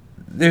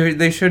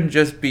 They shouldn't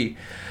just be.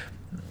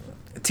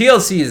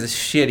 TLC is a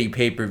shitty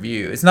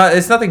pay-per-view. It's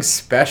nothing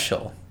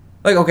special.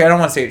 Like, okay, I don't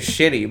want to say it's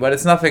shitty, but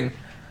it's nothing.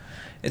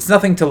 It's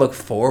nothing to look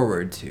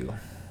forward to.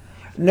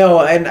 No,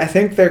 and I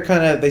think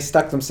they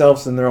stuck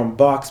themselves in their own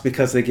box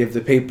because they give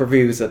the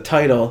pay-per-views a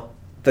title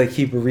they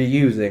keep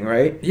reusing,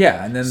 right?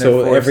 Yeah, and then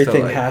so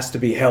everything has to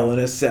be Hell in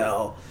a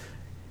Cell.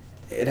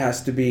 It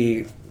has to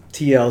be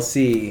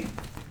TLC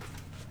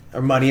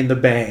or Money in the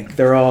Bank.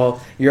 You're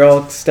all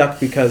stuck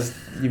because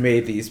you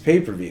made these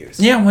pay-per-views.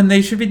 Yeah, when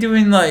they should be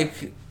doing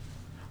like.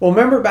 Well,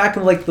 remember back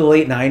in like the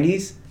late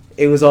 '90s,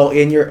 it was all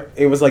in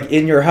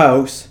your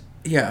house.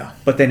 Yeah.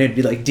 But then it'd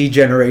be like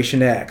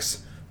D-Generation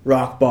X,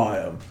 Rock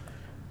Bottom.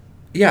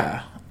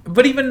 Yeah.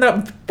 But even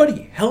that,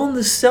 buddy, Hell in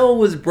the Cell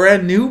was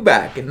brand new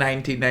back in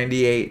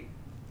 1998.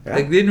 Yeah.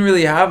 Like, they didn't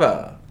really have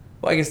a...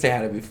 Well, I guess they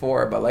had it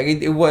before, but, like,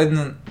 it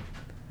wasn't...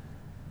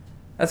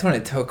 That's when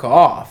it took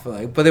off.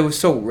 Like, but it was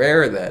so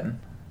rare then.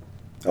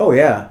 Oh,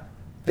 yeah.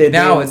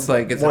 Now it's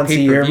like, it's once a a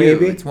year, pay-per-view.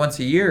 maybe? It's once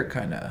a year,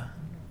 kind of.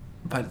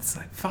 But it's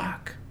like,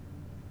 fuck.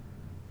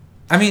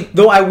 I mean...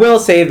 Though I will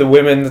say the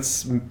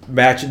women's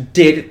match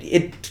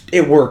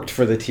it worked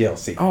for the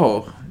TLC.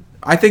 Oh,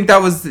 I think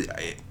that was...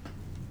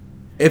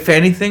 If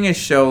anything, it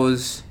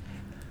shows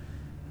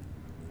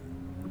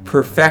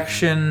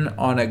perfection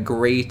on a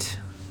great...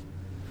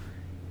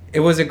 It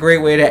was a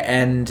great way to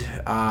end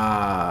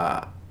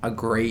a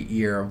great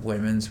year of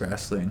women's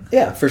wrestling.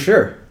 Yeah, for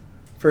sure.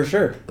 For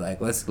sure.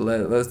 Like, let's let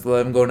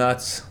him go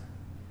nuts.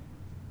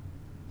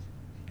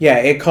 Yeah,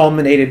 it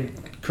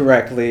culminated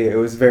correctly. It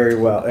was very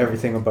well.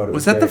 Everything about it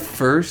Was that great. the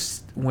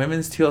first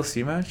women's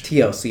TLC match?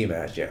 TLC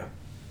match? Yeah.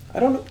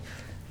 I don't know.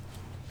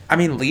 I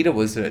mean, Lita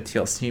was in a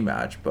TLC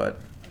match, but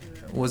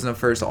it wasn't the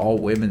first all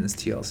women's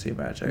TLC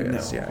match, I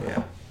guess. No.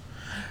 Yeah.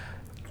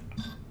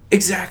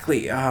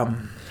 Exactly.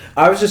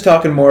 I was just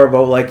talking more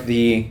about like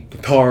the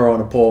guitar on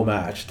a pole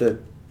match, the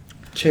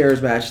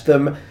chairs match,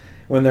 them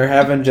when they're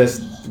having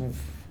just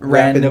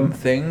Random rapid-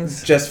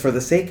 things. just for the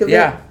sake of it.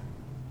 Yeah.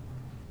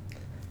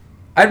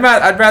 I'd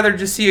rather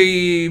just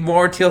see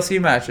more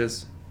TLC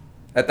matches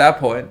at that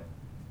point.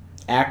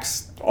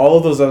 Axe, all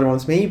of those other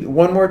ones. Maybe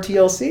one more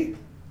TLC.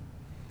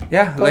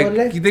 Yeah, Call it a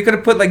like day. they could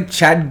have put like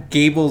Chad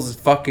Gable's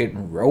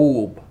fucking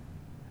robe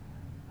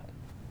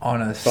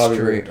on a Bobby straight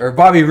Roode. or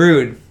Bobby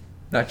Roode,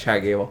 not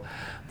Chad Gable.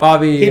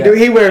 Bobby.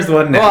 He wears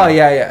one now. Oh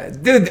yeah,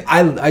 dude.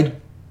 I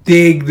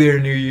dig their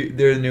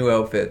new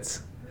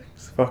outfits.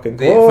 It's fucking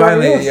They glorious.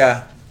 finally,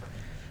 yeah.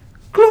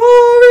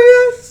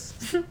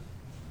 Glorious.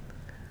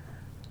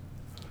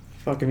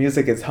 Fucking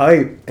music is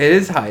hype. It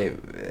is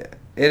hype.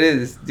 It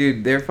is,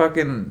 dude. They're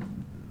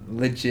fucking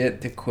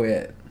legit to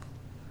quit.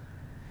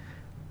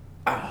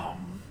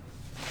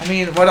 I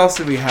mean, what else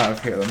do we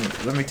have here?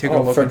 Let me take a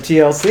look from at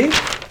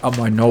TLC.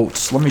 my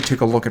notes. Let me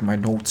take a look at my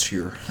notes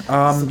here.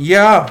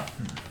 Yeah.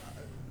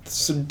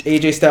 So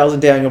AJ Styles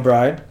and Daniel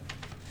Bryan.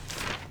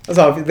 That's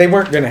all. They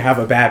weren't gonna have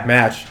a bad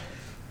match.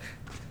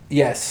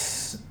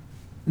 Yes.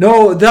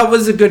 No, that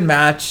was a good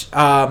match.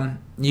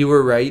 You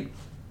were right.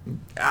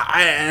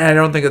 I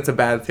don't think it's a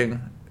bad thing.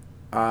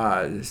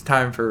 It's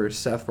time for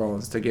Seth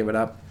Rollins to give it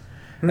up.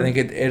 I think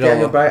it'll.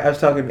 Daniel Bryan. I was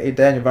talking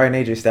Daniel Bryan,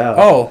 AJ Styles.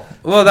 Oh,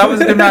 well, that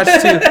was a good match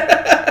too.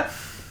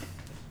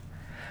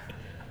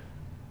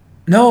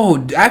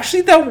 No,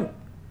 actually,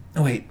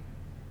 wait.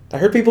 I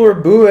heard people were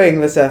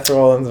booing the Seth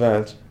Rollins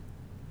match.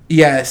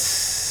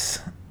 Yes,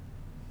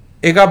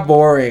 it got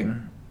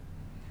boring.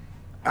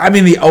 I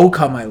mean, the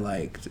outcome I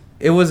liked.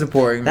 It was a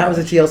boring. That match.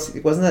 was a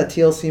TLC. Wasn't that a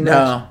TLC match?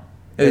 No,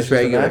 it was It's just a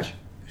regular. match? It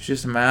was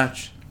just a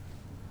match.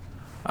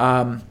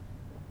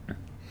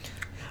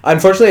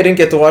 Unfortunately, I didn't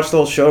get to watch the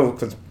whole show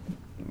because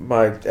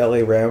my LA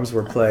Rams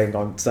were playing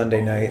on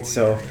Sunday night.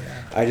 So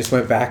I just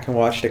went back and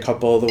watched a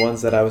couple of the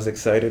ones that I was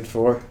excited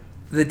for.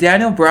 The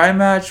Daniel Bryan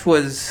match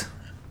was.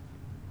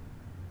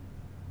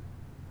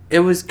 It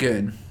was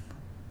good.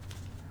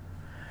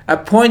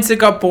 At points, it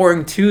got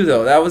boring too,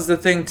 though. That was the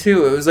thing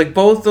too. It was like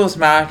both those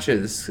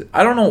matches.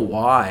 I don't know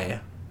why.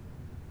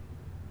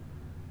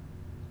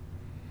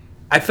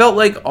 I felt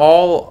like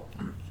all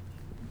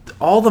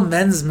the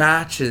men's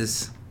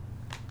matches.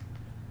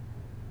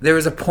 There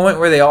was a point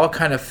where they all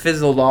kind of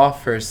fizzled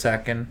off for a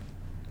second,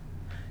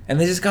 and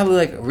they just got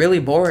like really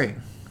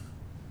boring.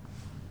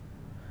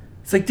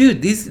 It's like,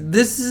 dude, this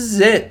is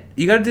it.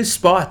 You gotta do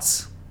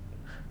spots.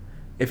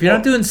 If you're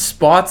not doing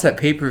spots at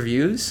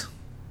pay-per-views,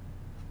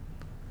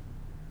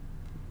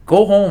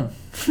 go home.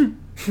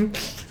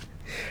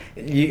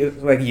 You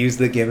use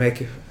the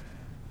gimmick.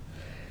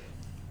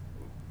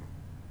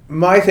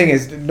 My thing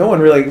is,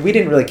 we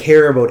didn't really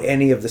care about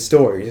any of the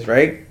stories,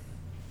 right?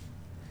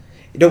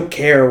 You don't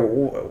care,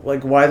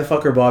 like, why the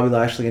fuck are Bobby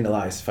Lashley and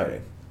Elias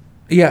fighting?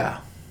 Yeah.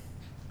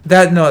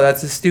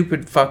 That's a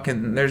stupid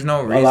fucking. There's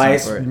no reason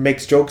Elias for it.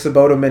 makes jokes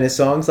about him in his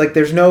songs. Like,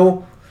 there's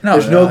no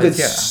good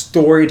yeah.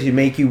 story to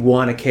make you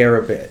want to care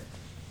a bit.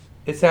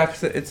 It's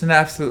an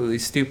absolutely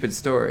stupid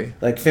story.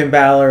 Like Finn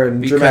Balor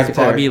and Drew Because McIntyre.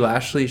 Bobby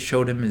Lashley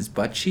showed him his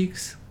butt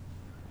cheeks,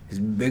 his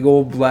big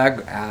old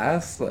black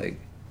ass, like.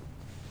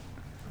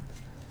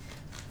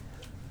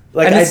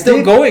 And it's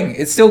still going.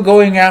 It's still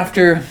going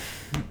after.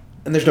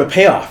 And there's no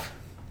payoff.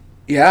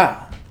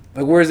 Yeah.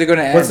 Like, where is it going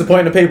to end? What's the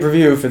point of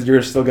pay-per-view if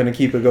you're still going to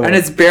keep it going? And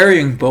it's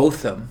burying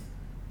both of them.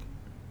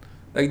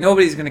 Like,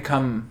 nobody's going to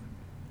come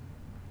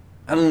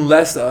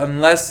unless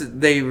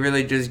they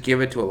really just give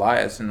it to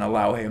Elias and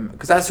allow him,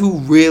 because that's who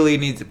really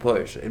needs to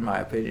push, in my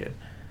opinion.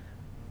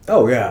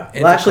 Oh yeah,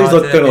 Lashley's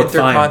looked good all the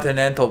time.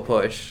 Intercontinental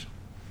push.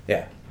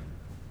 Yeah.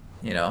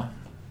 You know.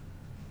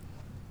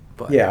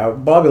 But Yeah,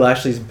 Bobby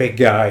Lashley's a big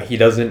guy. He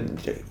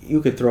doesn't.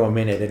 You could throw him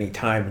in at any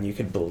time and you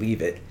could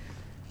believe it.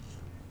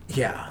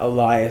 yeah.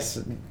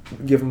 Elias,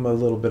 give him a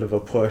little bit of a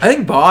push. I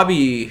think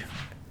Bobby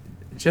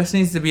just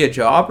needs to be a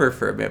jobber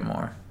for a bit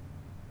more.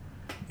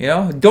 You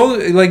know,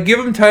 don't like give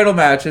him title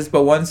matches,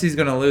 but once he's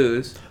gonna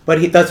lose,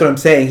 But that's what I'm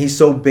saying. He's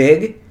so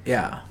big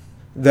yeah.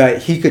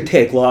 that he could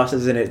take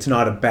losses and it's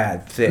not a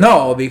bad thing.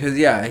 No, because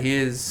yeah,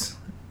 he's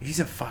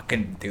a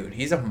fucking dude.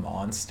 He's a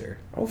monster.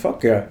 Oh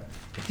fuck yeah.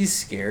 He's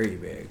scary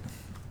big.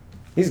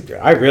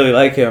 I really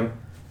like him.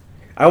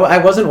 I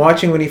wasn't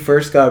watching when he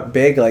first got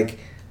big, like,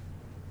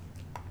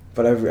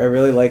 but I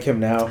really like him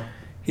now.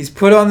 He's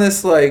put on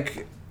this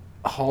like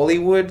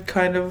Hollywood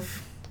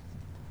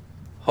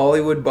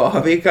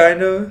Bobby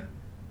kind of.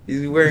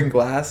 He's wearing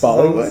glasses.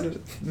 Bollywood?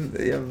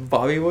 Yeah,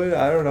 Bollywood.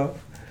 I don't know.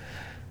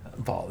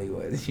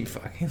 Bollywood. You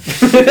fucking.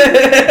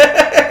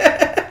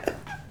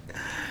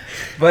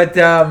 But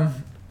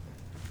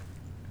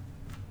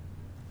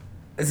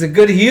it's a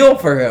good heel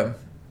for him.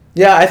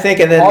 Yeah, I think,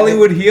 and then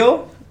Hollywood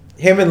heel.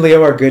 him and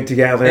Leo are good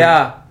together.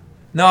 Yeah.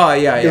 No,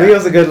 yeah.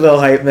 Leo's a good little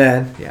hype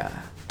man. Yeah.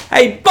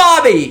 Hey,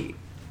 Bobby!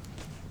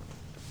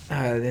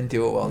 I didn't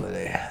do it well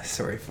today.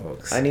 Sorry,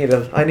 folks. I need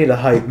a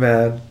hype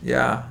man.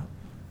 Yeah.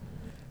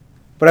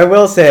 But I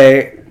will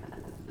say,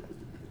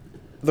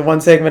 the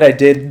one segment I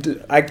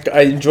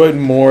enjoyed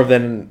more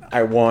than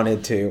I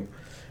wanted to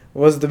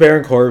was the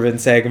Baron Corbin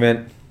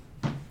segment.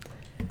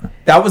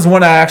 That was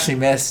one I actually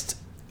missed.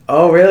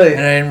 Oh, really?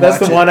 And I didn't That's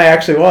watch the it. one I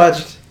actually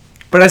watched.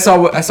 But I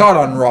saw it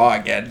on Raw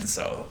again,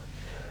 so.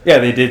 Yeah,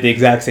 they did the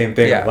exact same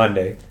thing Yeah. on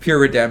Monday. Pure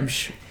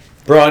redemption.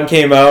 Braun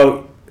came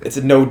out. It's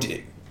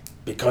a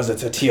because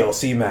it's a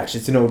TLC match.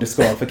 It's no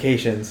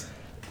disqualifications.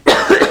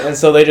 And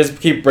so they just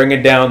keep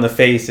bringing down the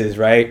faces,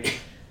 right?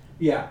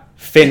 Yeah.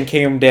 Finn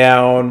came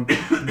down.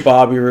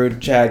 Bobby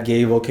Roode, Chad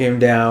Gable came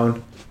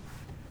down.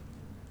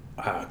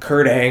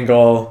 Kurt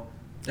Angle.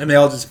 And they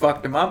all just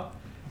fucked him up?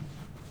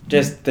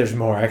 There's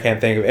more. I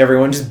can't think of.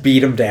 Everyone just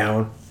beat him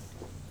down.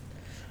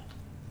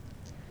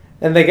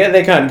 And they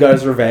kind of got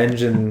his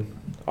revenge, and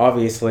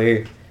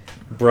obviously,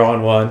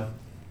 Braun won.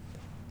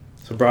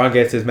 So Braun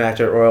gets his match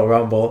at Royal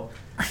Rumble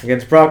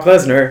against Brock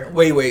Lesnar.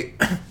 Wait.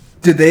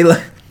 Did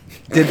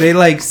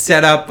they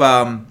set up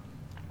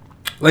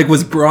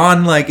was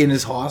Braun in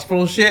his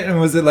hospital shit,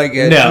 and was it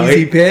an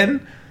easy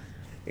pin?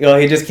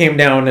 He just came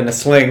down in a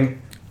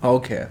sling.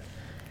 Okay.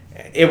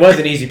 It was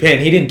an easy pin.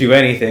 He didn't do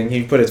anything.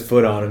 He put his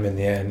foot on him in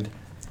the end.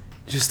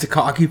 Just a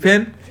cocky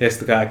pin? Just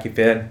the cocky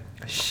pin.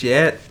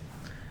 Shit.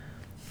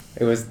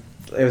 It was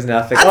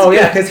nothing. That's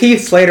yeah, good. because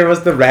Heath Slater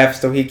was the ref,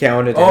 so he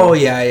counted. Oh,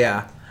 him.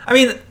 yeah. I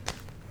mean,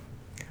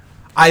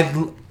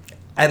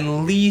 at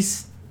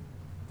least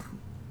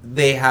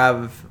they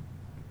have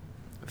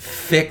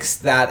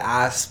fixed that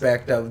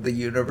aspect of the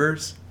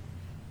universe.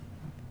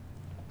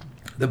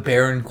 The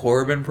Baron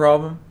Corbin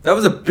problem. That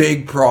was a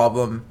big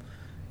problem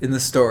in the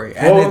story.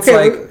 And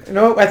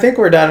I think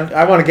we're done.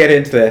 I want to get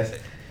into this.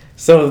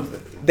 So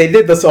they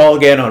did this all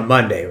again on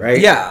Monday, right?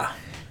 Yeah.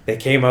 They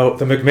came out.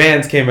 The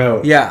McMahons came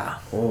out. Yeah.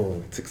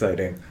 Oh, it's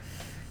exciting.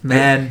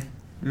 Man,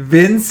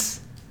 Vince,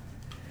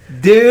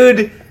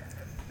 dude,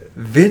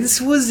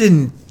 Vince was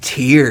in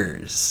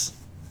tears.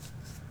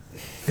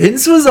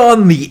 Vince was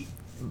on the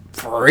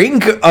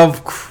brink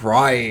of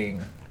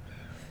crying.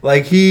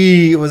 Like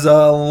he was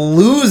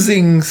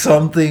losing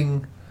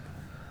something.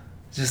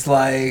 Just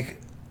like,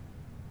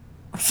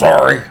 I'm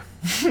sorry.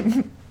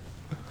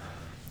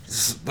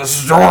 This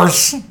is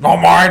yours,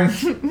 not mine.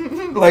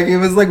 It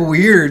was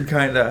weird,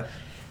 kind of.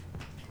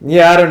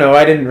 Yeah, I don't know.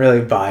 I didn't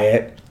really buy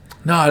it.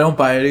 No, I don't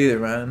buy it either,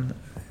 man.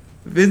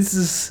 Vince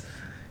is...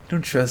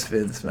 Don't trust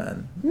Vince,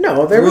 man.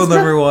 No, there Rule was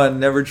number one,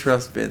 never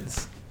trust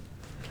Vince.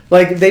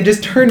 They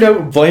just turned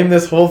out and blamed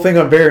this whole thing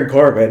on Baron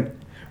Corbin.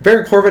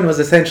 Baron Corbin was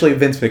essentially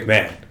Vince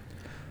McMahon.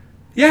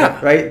 Yeah.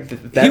 Right?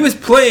 He was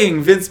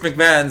playing Vince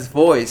McMahon's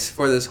voice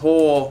for this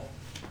whole...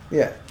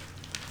 Yeah.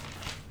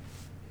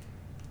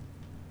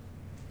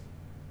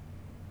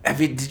 I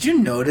mean, did you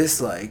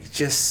notice, it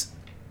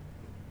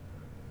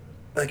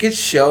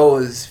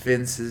shows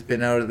Vince has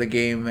been out of the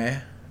game,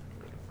 man.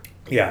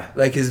 Yeah.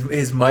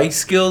 His mic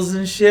skills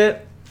and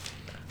shit.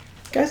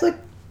 Guy's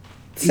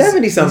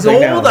 70-something He's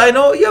old, now. I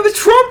know. Yeah, but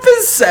Trump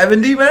is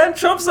 70, man.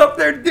 Trump's up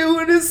there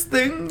doing his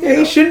thing. Yeah,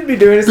 he shouldn't be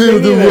doing his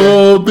Build thing the either.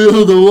 wall,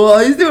 build the wall.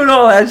 He's doing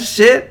all that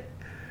shit.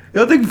 You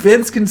don't think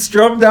Vince can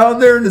strum down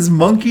there in his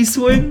monkey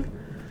swing?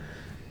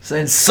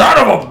 Saying, son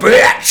of a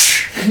bitch!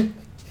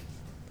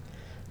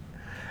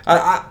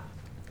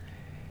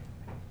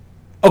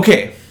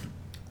 Okay.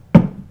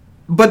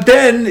 But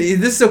then,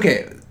 this is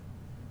okay.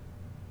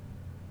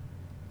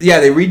 Yeah,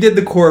 they redid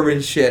the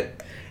Corbin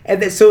shit.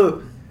 And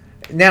so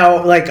now,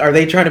 are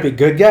they trying to be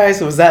good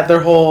guys? Was that their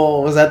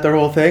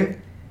whole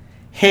thing?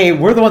 Hey,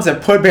 we're the ones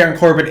that put Baron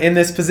Corbin in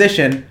this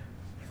position,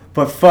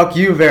 but fuck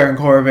you, Baron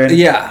Corbin.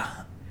 Yeah.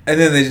 And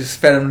then they just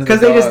fed him to the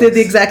Because they just did dogs.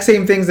 the exact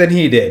same things that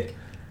he did.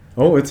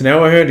 Oh, it's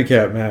now a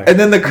handicap match. And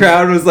then the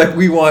crowd was like,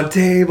 we want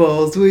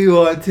tables, we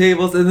want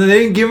tables. And then they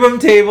didn't give them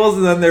tables,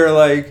 and then they were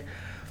like,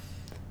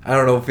 I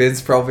don't know,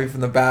 Vince probably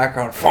from the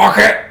background, fuck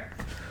it!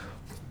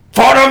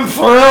 Put him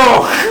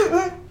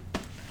through!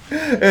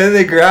 And then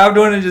they grabbed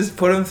one and just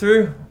put him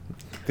through.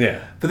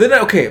 Yeah. But then,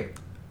 okay,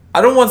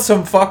 I don't want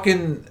some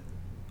fucking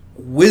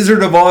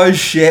Wizard of Oz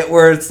shit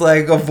where it's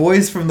like a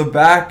voice from the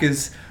back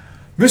is,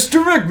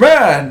 Mr.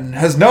 McMahon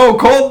has now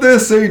called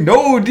this a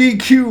no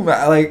DQ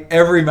match.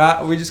 Every match,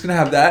 are we just gonna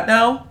have that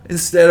now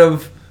instead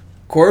of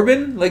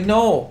Corbin?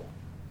 No.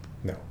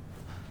 No.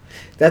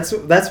 That's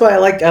why I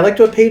liked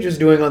what Paige was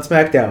doing on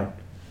SmackDown.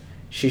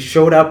 She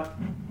showed up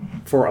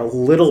for a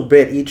little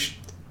bit each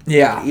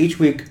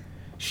week.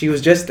 She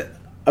was just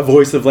a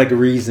voice of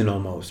reason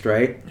almost,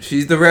 right?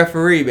 She's the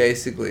referee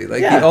basically,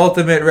 the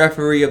ultimate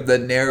referee of the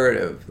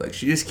narrative.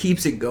 She just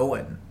keeps it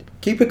going.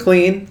 Keep it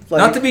clean.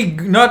 Not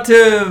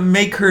to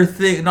make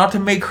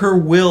her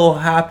will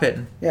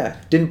happen. Yeah.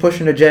 Didn't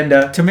push an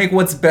agenda. To make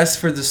what's best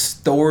for the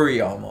story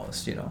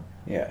almost,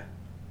 Yeah.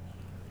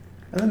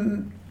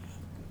 And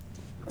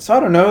so I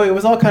don't know. It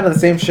was all kind of the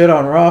same shit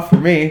on Raw for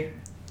me.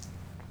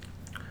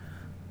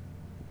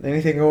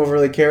 Anything you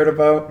really cared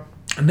about?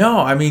 No,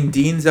 I mean,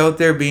 Dean's out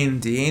there being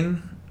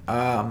Dean.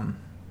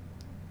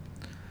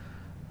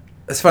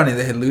 It's funny,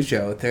 they had Lucha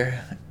out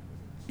there.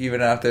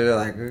 Even after they're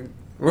like,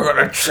 we're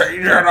going to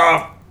change it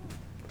up.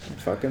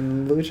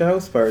 Fucking Lucha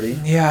House Party.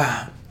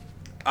 Yeah.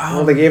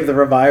 Well, they gave the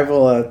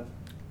Revival a...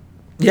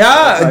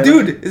 Yeah,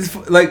 dude. It's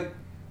like,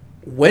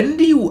 when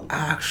do you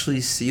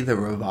actually see the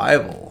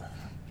Revival?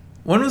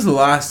 When was the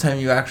last time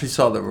you actually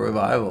saw the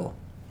Revival?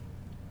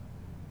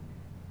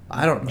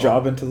 I don't know.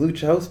 Jobbing to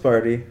Lucha House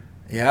Party.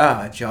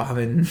 Yeah,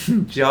 jobbing for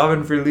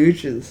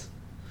Luchas.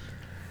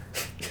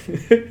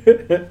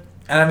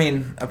 And I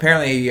mean,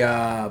 apparently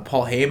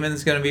Paul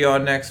Heyman's going to be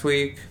on next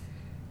week.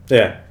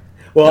 Yeah.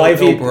 Well,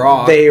 No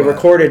Brock, they but-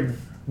 recorded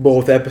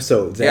both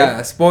episodes.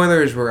 Yeah,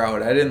 spoilers were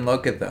out. I didn't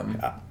look at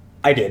them.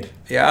 I did.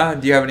 Yeah?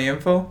 Do you have any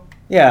info?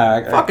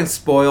 Yeah. Fucking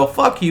spoil.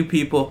 Fuck you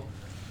people.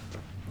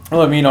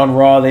 Well, I mean, on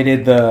Raw, they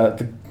did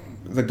the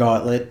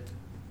gauntlet.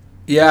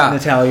 Yeah.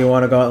 Natalia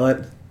won a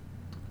gauntlet.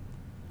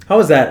 How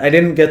was that? I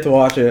didn't get to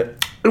watch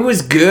it. It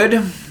was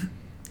good.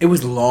 It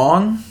was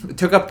long. It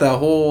took up the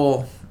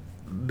whole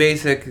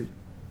basic,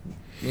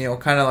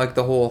 kind of like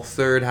the whole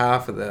third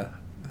half of the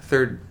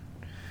third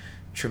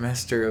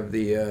trimester of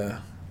the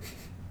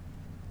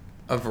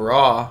of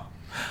Raw.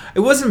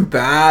 It wasn't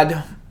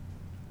bad.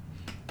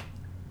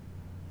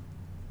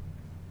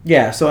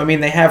 Yeah, so I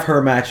mean, they have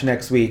her match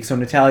next week. So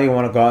Natalia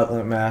won a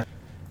gauntlet match,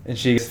 and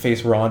she gets to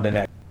face Ronda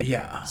next.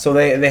 Yeah. So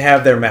they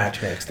have their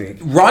match next week.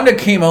 Ronda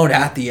came out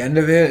at the end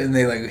of it, and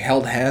they like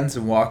held hands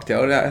and walked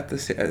out at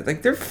the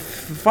like. They're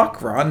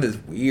fuck. Ronda's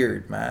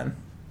weird, man.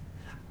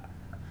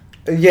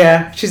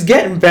 Yeah, she's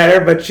getting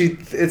better, but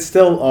it's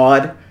still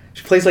odd.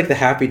 She plays like the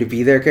happy to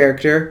be there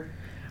character,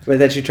 but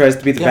then she tries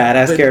to be the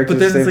badass character. But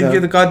then at the it's same like you're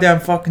time. the goddamn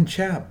fucking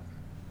champ.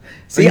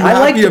 See, Are you I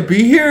like happy to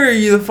be here, or are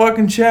you the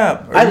fucking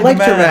champ? Are I you the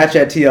liked her man? match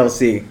at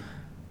TLC.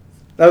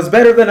 That was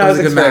better than It I was was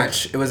a good expecting.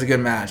 match. It was a good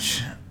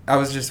match. I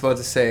was just about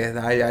to say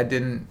that I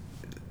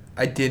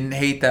didn't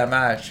hate that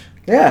match.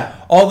 Yeah.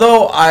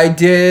 Although I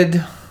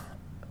did.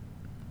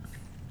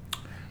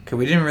 Okay,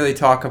 we didn't really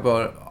talk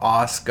about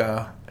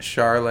Asuka,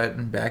 Charlotte,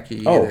 and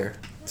Becky Oh. either.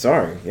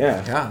 Sorry.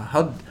 Yeah. Yeah,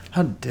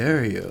 how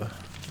dare you?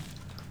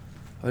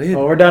 What are you,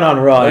 Well, we're done on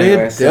Raw what are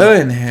anyway. you So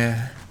doing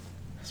here?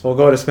 we'll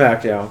go to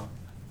SmackDown.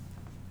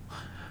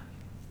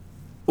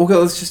 Okay,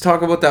 let's just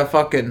talk about that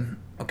fucking.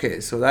 Okay,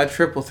 so that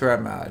triple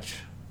threat match,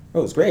 Oh,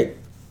 it was great.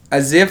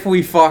 as if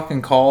we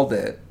fucking called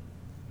it.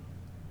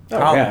 Oh,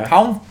 Pound,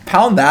 yeah.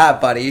 pound that,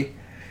 buddy.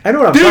 I know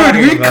what I'm Dude,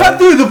 talking we about. cut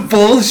through the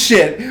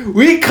bullshit.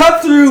 We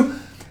cut through.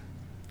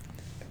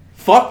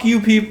 Fuck you,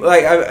 people.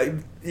 Like,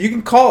 you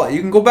can call it.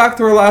 You can go back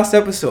to our last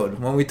episode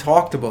when we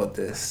talked about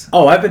this.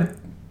 Oh, I've been.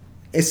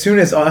 As soon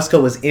as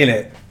Asuka was in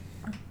it,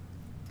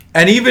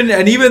 And even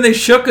they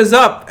shook us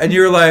up, and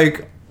you're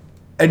like,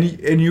 and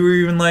you were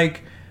even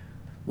like,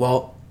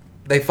 well,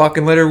 they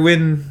fucking let her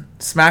win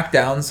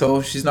SmackDown,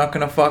 so she's not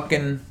gonna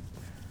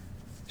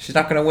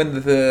win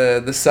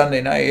the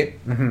Sunday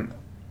night. mm-hmm.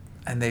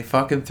 And they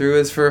fucking threw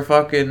us for a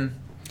fucking.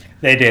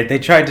 they did. They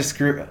tried to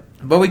screw.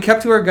 But we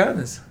kept to our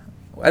guns.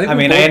 We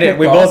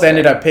both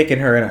ended up picking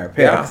her in our picks.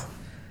 Yeah.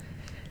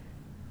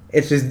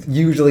 It's just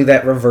usually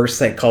that reverse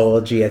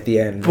psychology at the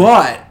end.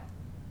 But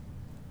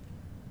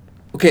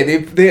okay,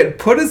 they had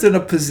put us in a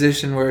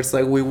position where it's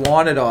like we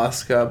wanted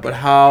Asuka, but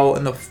how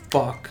in the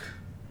fuck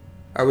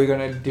are we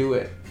gonna do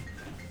it?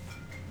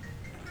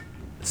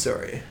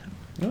 Sorry,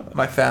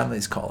 my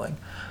family's calling.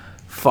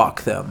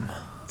 Fuck them.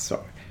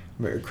 Sorry.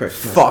 Merry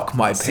Christmas. Fuck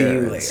my See you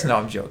parents. later. No,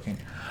 I'm joking.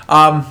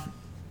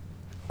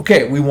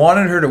 Okay, we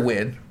wanted her to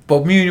win,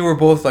 but me and you were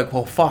both like,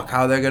 well, fuck,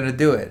 how are they gonna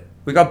do it?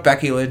 We got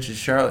Becky Lynch and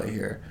Charlotte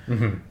here,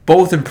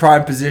 both in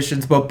prime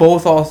positions, but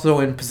both also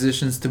in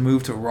positions to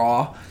move to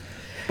Raw,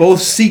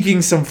 both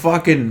seeking some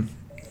fucking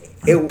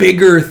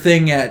bigger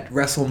thing at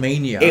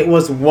WrestleMania. It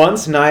was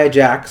once Nia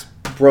Jax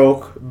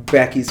broke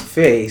Becky's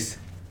face,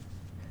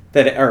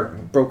 or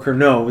broke her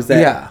nose, that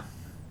yeah,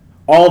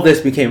 all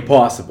this became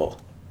possible.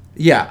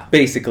 yeah,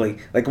 Basically,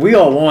 like we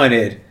all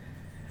wanted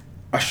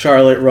a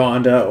Charlotte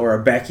Ronda or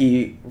a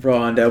Becky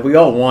Ronda. We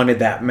all wanted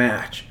that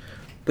match,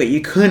 but you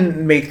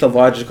couldn't make the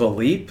logical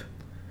leap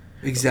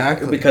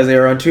exactly. because they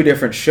were on two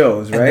different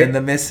shows, and right? then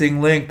the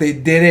missing link, they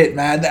did it,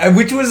 man.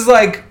 Which was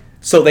like,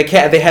 So they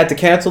had to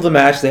cancel the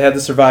match. They had the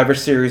Survivor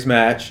Series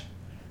match,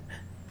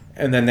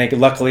 and then not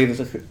luckily. but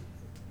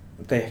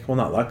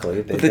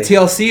the they,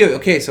 TLC.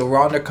 Okay, so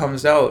Ronda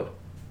comes out,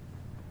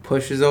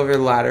 pushes over the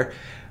ladder.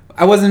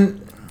 It was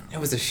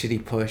a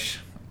shitty push.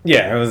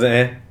 yeah, it was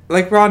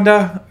Like,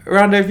 Ronda,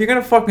 if you're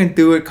gonna fucking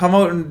do it, come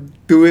out and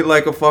do it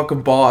like a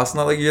fucking boss.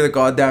 Not like you're the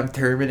goddamn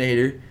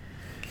Terminator.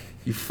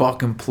 You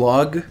fucking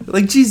plug.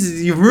 Like,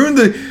 Jesus, you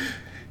ruined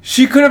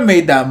She could have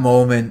made that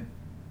moment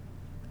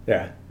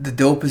yeah. the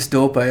dopest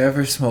dope I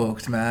ever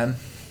smoked, man.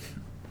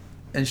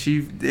 And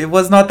it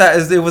was not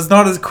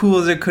as cool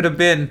as it could have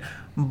been.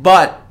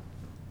 But,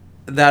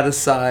 that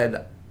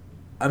aside,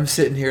 I'm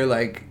sitting here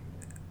like,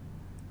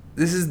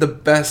 this is the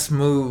best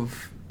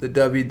move the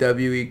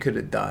WWE could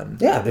have done.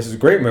 Yeah, this is a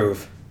great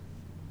move.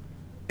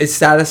 It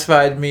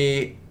satisfied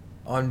me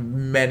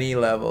on many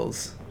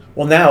levels.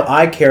 Well, now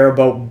I care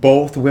about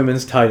both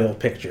women's title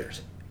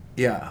pictures.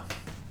 Yeah.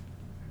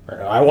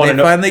 I want to They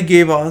know finally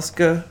gave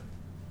Asuka.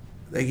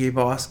 They gave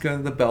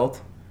Asuka the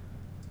belt.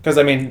 because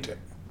I mean,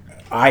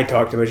 I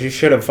talked about she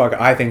should have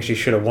I think she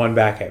should have won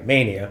back at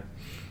Mania.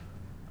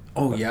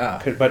 Oh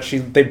yeah. But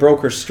they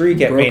broke her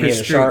streak at Broke her Mania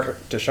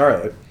to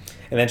Charlotte,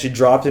 and then she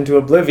dropped into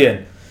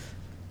oblivion.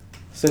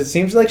 So it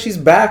seems like she's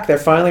back. They're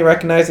finally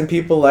recognizing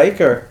people like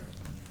her.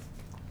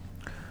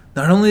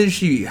 Not only did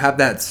she have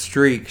that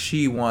streak,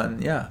 she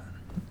won. Yeah,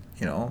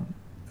 you know,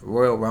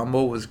 Royal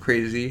Rumble was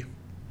crazy.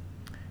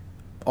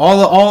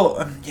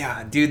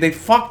 Yeah, dude, they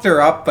fucked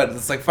her up, but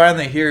it's like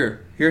finally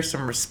here's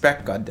some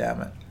respect. God damn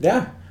it.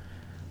 Yeah.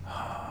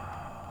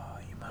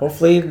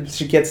 Hopefully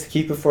she gets to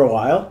keep it for a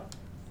while.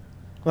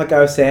 Like I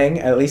was saying,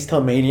 at least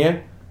till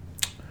Mania.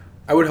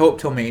 I would hope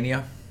till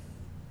Mania.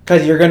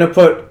 Because you're gonna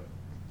put.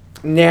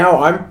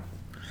 Now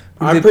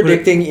I'm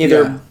predicting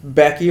either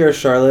Becky or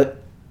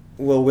Charlotte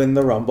will win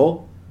the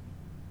Rumble,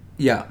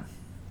 Yeah.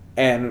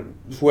 and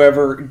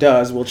whoever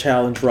does will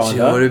challenge Ronda.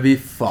 Joe to be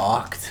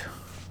fucked.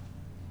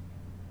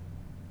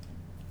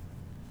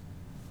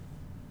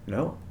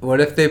 No.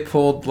 What if they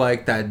pulled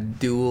like that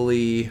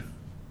dually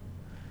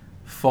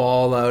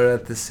fall out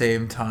at the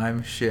same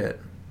time shit?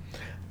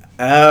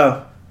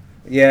 Oh.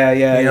 Yeah.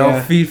 You know,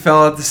 feet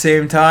fell at the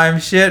same time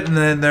shit, and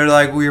then they're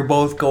like, we're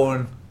both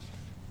going.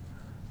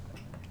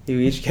 You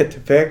each get to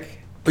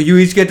pick. But you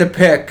each get to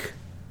pick.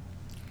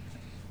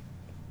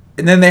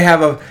 And then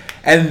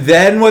and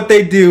then what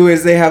they do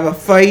is they have a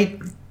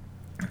fight.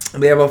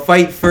 They have a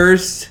fight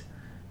first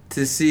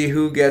to see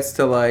who gets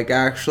to like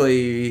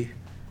actually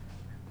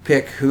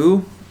pick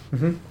who.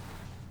 Mm-hmm. And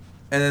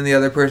then the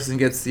other person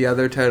gets the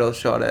other title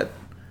shot at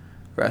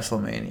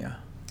WrestleMania.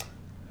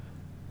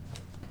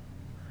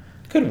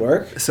 Could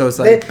work. So it's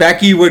like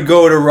Becky would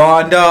go to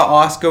Ronda,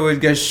 Asuka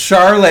would get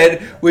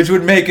Charlotte, which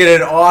would make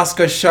it an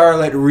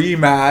Asuka-Charlotte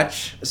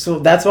rematch. So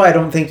that's why I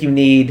don't think you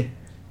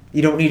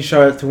don't need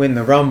Charlotte to win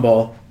the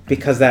Rumble,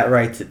 because that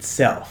writes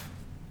itself.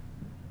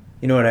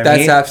 You know what I mean?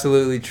 That's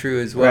absolutely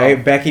true as well.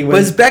 Right? Becky wins.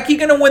 But is Becky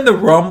going to win the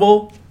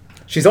Rumble?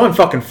 She's on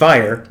fucking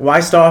fire. Why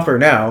stop her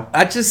now?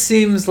 That just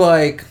seems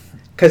like...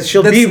 Because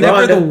she'll that's be never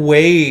Ronda. the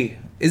way.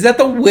 Is that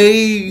the way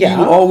you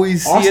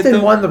always see Austin it,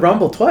 though? won the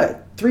Rumble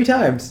 3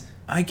 times.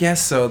 I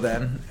guess so,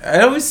 then.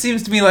 It always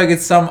seems to me like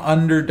it's some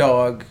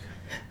underdog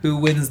who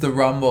wins the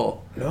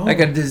Rumble. No. Like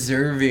a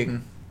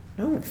deserving...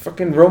 No,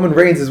 fucking Roman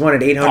Reigns has won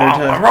it 800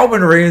 times.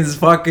 Roman Reigns is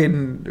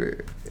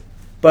fucking...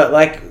 But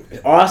like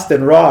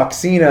Austin, Rock,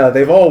 Cena,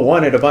 they've all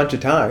won it a bunch of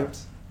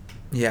times.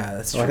 Yeah,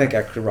 that's true. Well, I think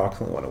actually Rock's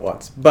only won it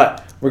once.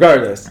 But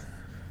regardless,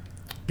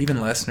 Even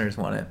Lesnar's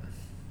won it.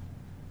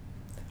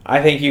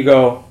 I think you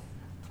go,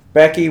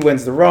 Becky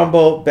wins the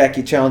Rumble,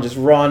 Becky challenges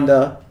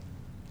Ronda,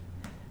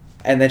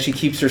 and then she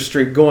keeps her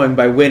streak going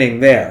by winning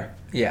there.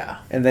 Yeah.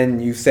 And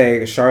then you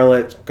say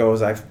Charlotte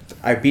goes,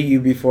 I beat you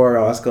before,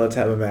 Asuka, let's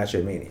have a match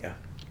at Mania.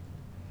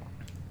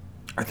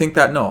 I think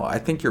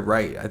you're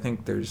right. I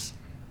think there's...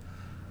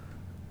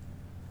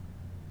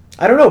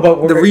 I don't know,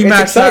 but The it's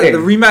rematch, exciting. the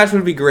rematch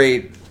would be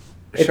great.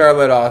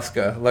 Charlotte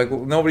Asuka. Like,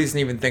 nobody's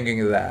even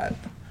thinking of that.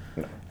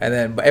 And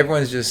then, but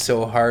everyone's just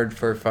so hard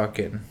for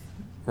fucking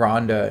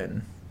Ronda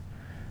and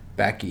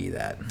Becky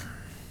that...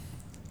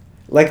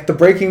 Like, the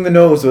breaking the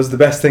nose was the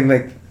best thing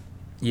that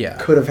Yeah.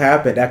 could have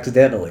happened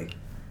accidentally.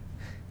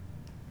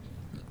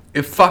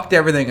 It fucked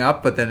everything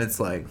up, but then it's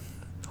like...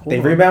 They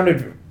hold on.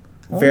 rebounded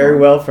Hold very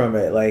on. well from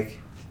it. Like,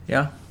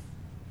 Yeah.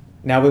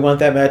 now we want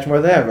that match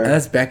more than ever. And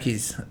that's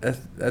Becky's.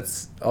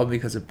 That's all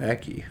because of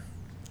Becky.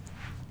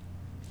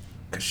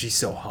 Because she's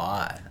so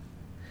hot.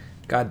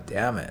 God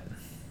damn it.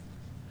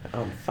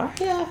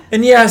 Fire.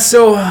 And yeah,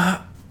 so,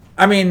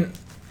 I mean,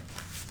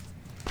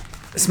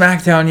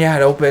 SmackDown, yeah,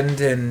 it opened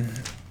and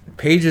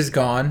Paige is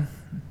gone.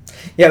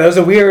 Yeah, that was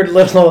a weird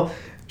little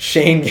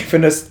Shane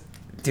giving us...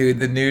 Dude,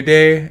 the New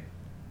Day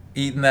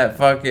eating that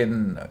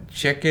fucking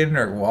chicken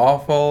or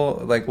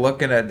waffle, like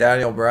looking at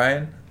Daniel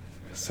Bryan.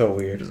 So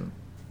weird.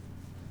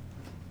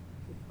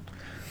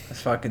 I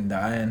was fucking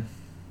dying.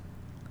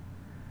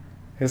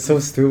 It's so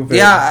stupid.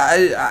 Yeah,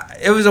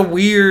 it was a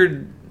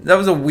weird... That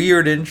was a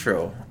weird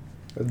intro.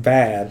 It was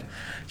bad.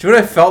 Do you know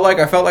what I felt like?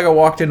 I felt like I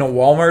walked into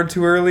Walmart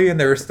too early and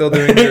they were still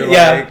doing their,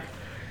 Yeah.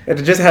 It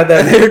just had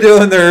they were that...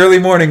 doing their early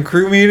morning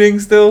crew meeting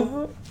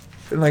still.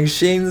 And like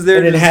Shane's there.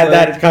 And it just had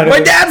like, that kind of...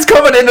 My dad's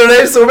coming in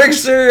today, so make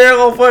sure you're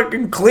all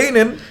fucking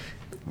cleaning.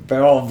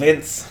 They're all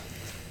Vince.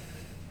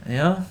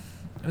 Yeah.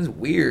 It was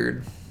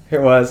weird.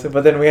 It was.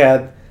 But then we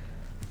had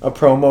a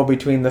promo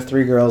between the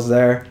 3 girls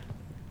there.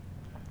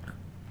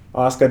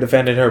 Asuka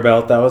defended her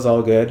belt. That was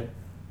all good.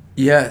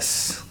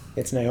 Yes.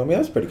 It's Naomi. That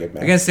was a pretty good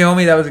match. Against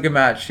Naomi, that was a good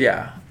match,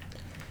 yeah.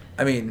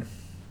 I mean,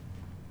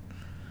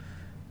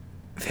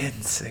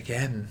 Vince,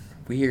 again,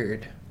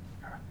 weird.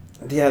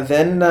 Yeah,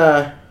 then...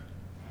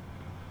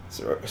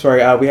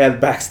 Sorry, we had a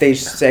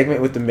backstage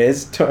segment with The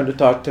Miz trying to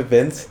talk to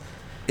Vince.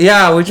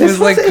 Yeah, which This was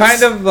like was-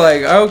 kind of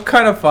like, oh,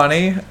 kind of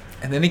funny.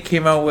 And then he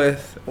came out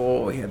with,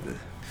 he had the...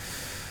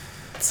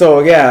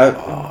 So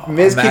yeah,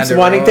 Miz keeps Amanda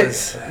wanting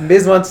Rose. to.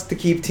 Miz wants to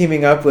keep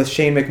teaming up with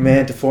Shane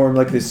McMahon to form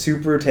like this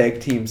super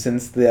tag team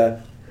since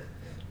the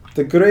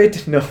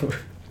great no,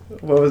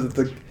 what was it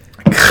the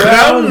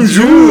Crown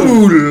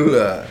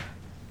Jewel.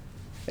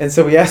 And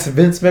so he asked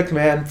Vince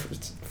McMahon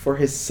for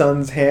his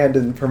son's hand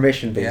and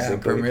permission, Yeah,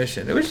 basically.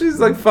 permission. Which is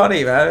like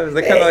funny, man. It was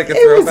like kind of like a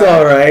It throwback. was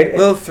all right.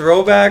 Little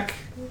throwback.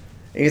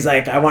 He's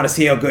like, I want to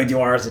see how good you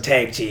are as a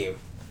tag team.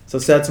 So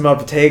sets him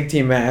up a tag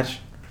team match.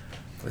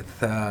 With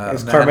It's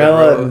Amanda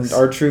Carmella Rose. and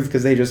R-Truth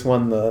because they just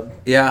won the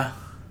Yeah.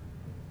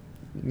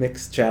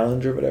 mixed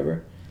challenge or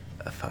whatever.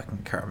 Fucking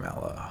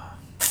Carmella.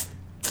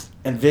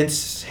 And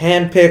Vince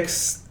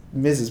handpicks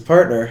Miz's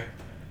partner.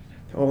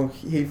 Oh,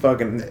 he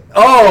fucking...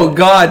 Oh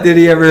God, did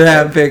he ever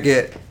handpick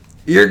it?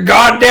 You're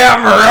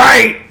goddamn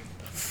right.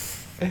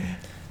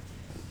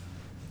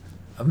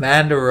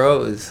 Amanda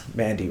Rose.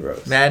 Mandy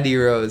Rose. Mandy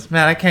Rose.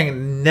 Man, I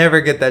can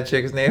never get that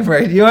chick's name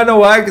right. You wanna know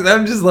why? Because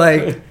I'm just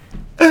like,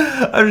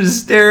 I'm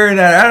just staring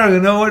at her. I don't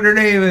even know what her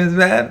name is,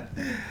 man.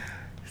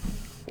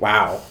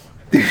 Wow.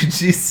 Dude,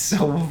 she's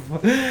so...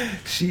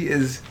 She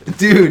is...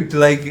 Dude,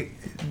 like...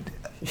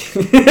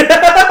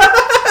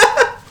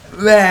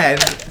 Man,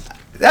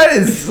 that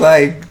is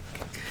like...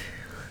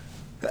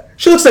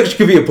 She looks like she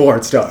could be a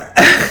porn star.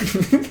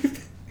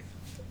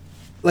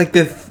 Like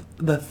the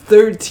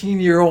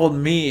 13-year-old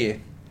me,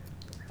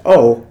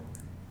 Oh.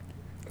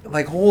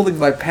 like holding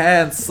my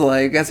pants,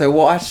 like as I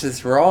watch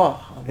this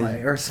Raw, I'm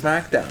like, or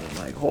SmackDown. I'm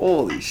like,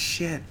 holy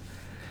shit.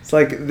 It's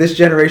like this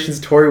generation's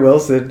Tori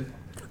Wilson.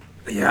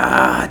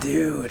 Yeah,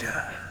 dude.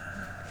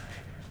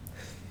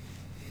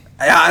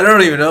 I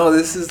don't even know.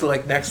 This is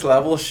like next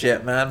level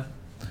shit, man.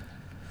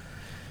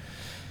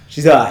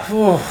 She's off.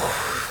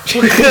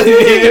 You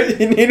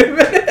need a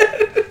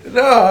minute?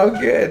 No, I'm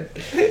good.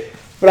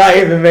 But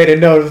I even made a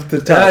note to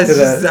talk It's to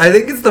just- that. I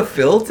think it's the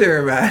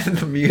filter, man.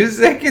 The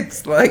music,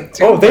 it's like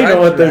too Oh, they know much,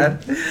 what they're-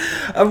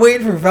 man. I'm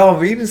waiting for Val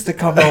Venus to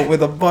come out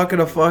with a bucket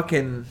of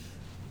fucking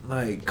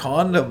like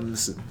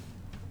condoms.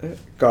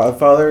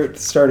 Godfather to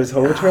start his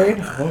whole train?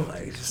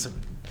 Like, just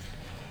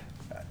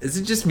is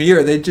it just me or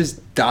are they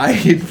just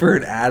dying for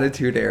an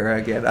attitude era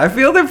again? I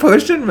feel they're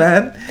pushing,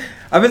 man.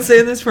 I've been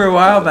saying this for a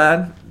while,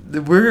 man.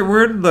 We're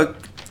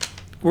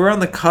on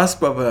the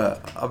cusp of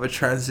a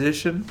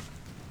transition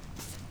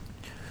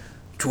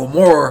to a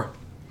more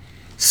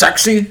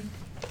sexy,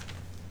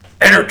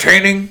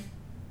 entertaining,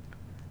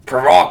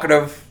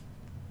 provocative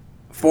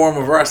form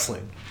of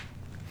wrestling.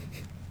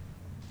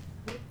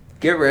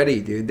 Get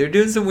ready, dude. They're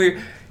doing some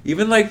weird,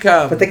 even like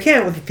But they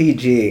can't with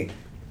PG.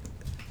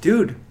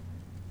 dude,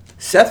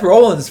 Seth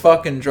Rollins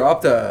fucking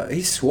dropped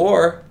he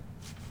swore.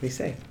 What do you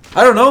say?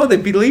 I don't know, they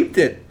bleeped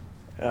it.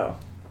 Oh.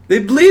 They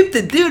bleeped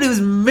it, dude. It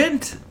was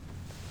mint.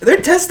 They're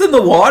testing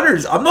the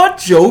waters. I'm not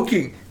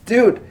joking.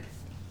 Dude,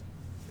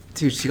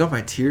 she got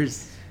my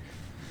tears.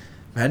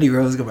 Mandy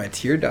Rose got my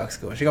tear ducts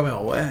going. She got me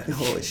all wet.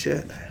 Holy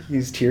shit.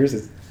 Use tears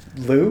as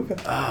lube?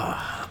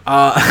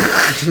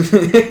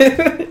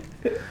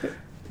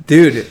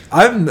 Dude,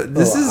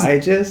 I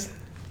just...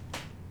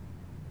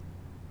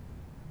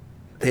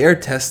 they are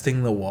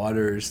testing the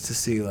waters to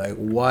see like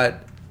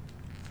what.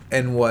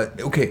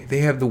 Okay, they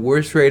have the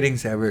worst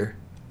ratings ever.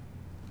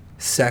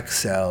 Sex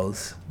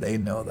sells. They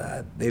know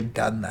that. They've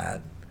done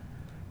that.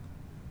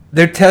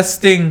 They're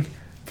testing.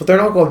 But they're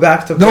not going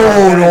back to... No.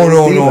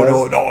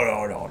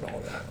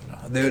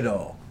 They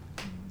no.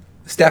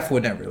 Steph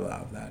would never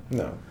allow that.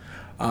 No.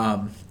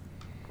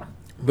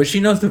 But she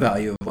knows the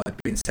value of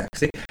like being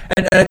sexy,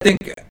 and I think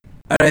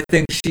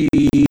she.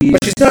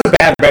 But she's not a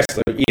bad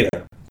wrestler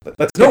either.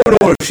 Let's No.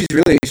 She's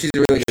really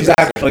good. She's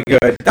actually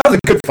good. That was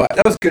a good fight.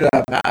 That was a good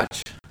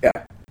match. Yeah.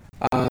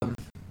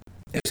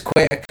 It was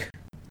quick,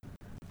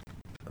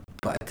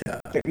 but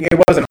It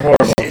wasn't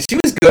horrible. she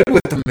was good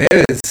with the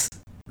Miz.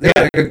 They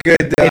had like a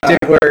good. It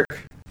did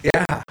work.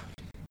 Yeah,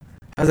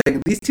 I was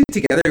like, these two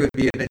together would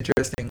be an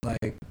interesting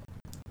like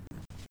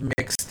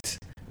mixed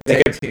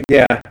tag team.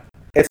 Yeah.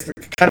 It's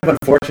kind of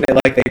unfortunate,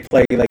 like, they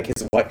play, like,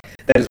 his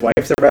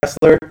wife's a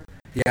wrestler.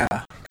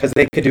 Yeah, Because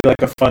they could do,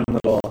 like, a fun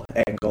little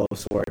angle of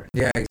sort.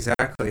 yeah,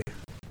 exactly.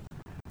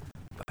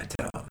 But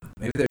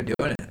maybe they're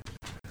doing it.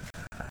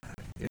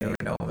 You never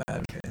know,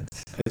 man.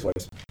 Vince. His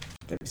wife's...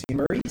 Have you seen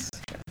Maurice?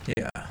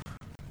 Yeah.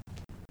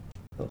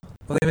 Well,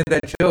 they made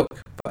that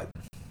joke, but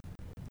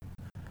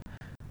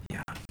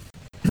yeah.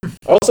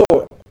 Also,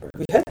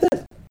 we had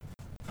the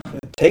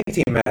tag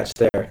team match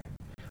there.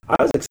 I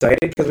was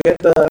excited because we had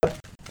the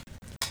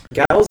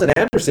Gallows and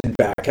Anderson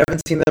back.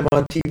 Haven't seen them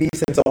on TV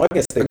since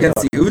August.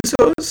 Against the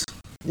Usos?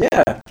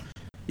 Yeah.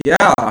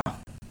 Yeah.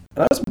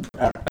 And I was...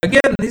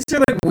 Again, these are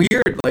like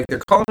weird. Like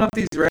they're calling up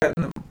these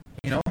random,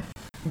 you know.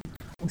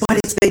 But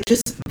it's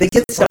they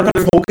get stuck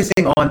on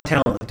focusing on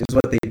talent is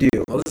what they do.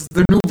 Well, this is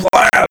their new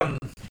plan.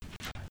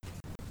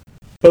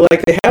 But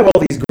like they have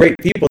all these great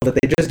people that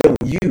they just don't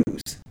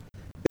use.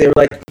 They're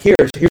like, here's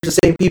the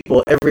same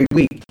people every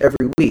week.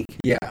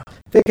 Yeah.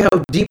 Think how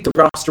deep the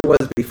roster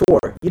was before.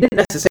 You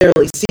didn't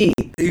necessarily see.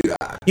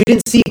 You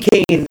didn't see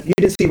Kane. You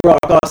didn't see Rock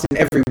Austin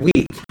every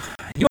week.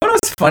 You know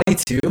what's funny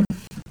too?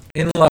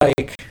 In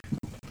like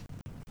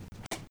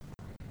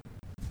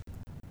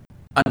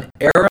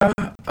era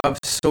of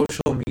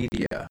social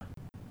media,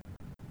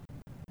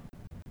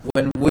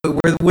 when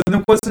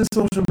there wasn't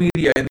social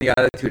media in the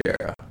Attitude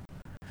Era,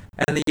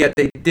 and yet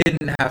they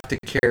didn't have to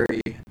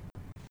carry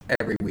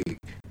every week.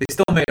 They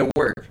still made it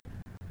work.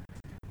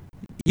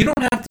 You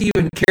don't have to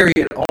even carry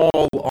it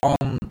all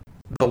on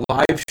the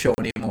live show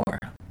anymore.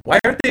 Why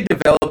aren't they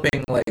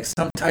developing like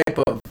some type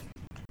of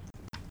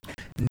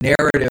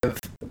narrative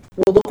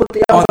Well, look what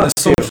the on the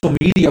social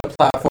media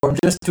platform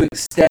just to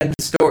extend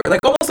the story? Like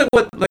almost like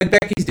what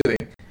Becky's doing,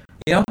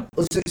 you know?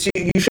 So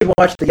you should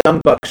watch the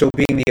Young Bucks show,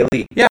 Being the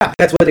Elite. Yeah,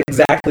 That's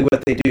exactly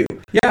what they do.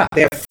 yeah,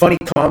 They have funny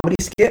comedy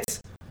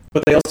skits,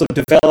 but they also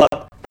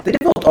developed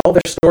all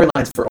their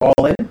storylines for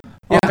All In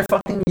on their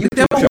fucking they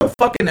YouTube have a show. whole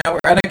fucking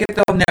network, and I get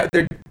them now.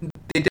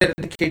 They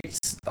dedicate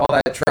all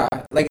that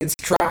trash. Like it's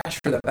trash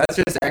for them. That's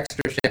just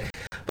extra shit.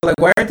 But like,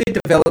 why aren't they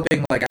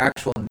developing like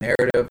actual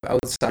narrative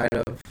outside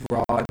of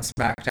Raw and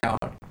SmackDown?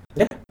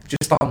 Yeah.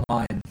 Just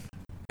online,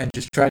 and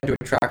just trying to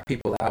attract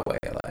people that way.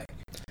 Like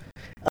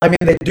I mean,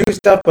 they do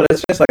stuff, but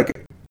it's just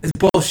like it's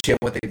bullshit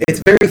what they do.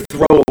 it's very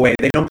throwaway.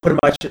 They don't put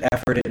much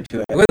effort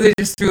into it. What they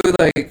just do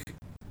like,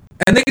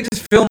 and they could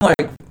just film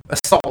like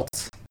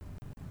assaults.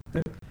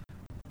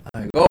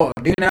 Like, oh,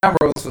 Dean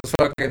Ambrose was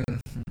fucking,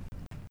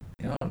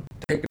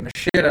 taking the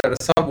shit out of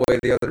Subway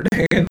the other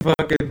day, and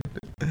fucking,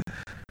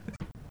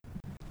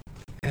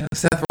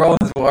 Seth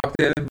Rollins walked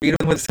in and beat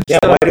him with some Yeah,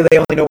 stuff. why do they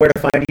only know where to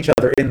find each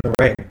other in the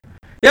ring?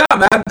 Yeah,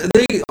 man.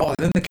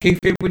 Then the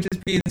kayfabe would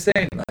just be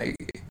insane. Like,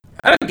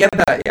 I don't get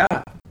that.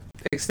 Yeah,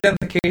 extend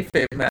the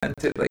kayfabe, man.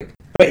 To like,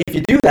 But if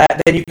you do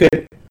that, then you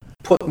could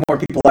put more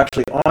people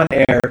actually on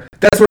air.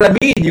 that's what I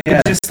mean. You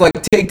Yeah. can just like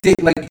take,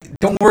 like,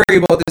 don't worry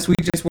about this. We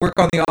just work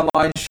on the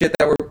online shit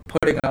that we're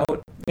putting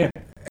out. Yeah.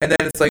 And then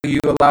it's like you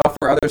allow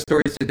for other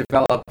stories to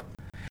develop.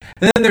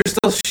 And then there's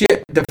still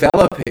shit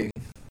developing.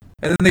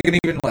 And then they can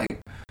even like,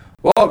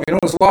 well, you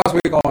noticed last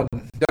week on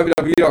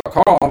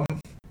WWE.com,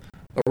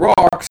 The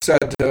Rock said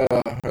the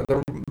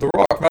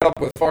Rock met up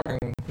with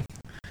fucking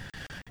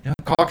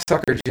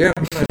cocksucker Jim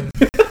and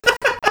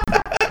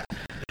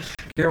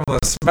give him a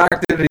smack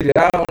diddy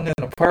down in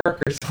a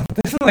park or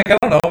something. Like, I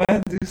don't know,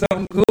 man. Do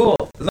something cool.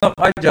 It's not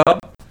my job.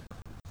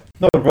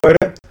 No,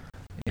 Royder.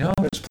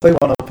 Just play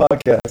one on the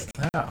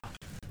podcast. Yeah.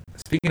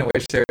 Speaking of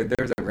which,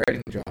 there's a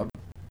writing job.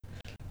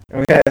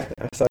 Okay,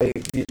 I saw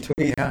you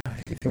tweet. Yeah.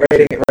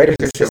 Writer's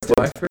There's to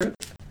apply assistant. for it.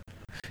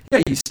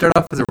 Yeah, you start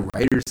off as a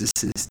writer's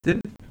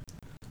assistant,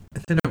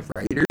 and then a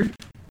writer,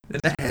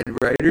 then a head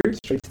writer,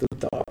 Straight to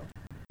the top.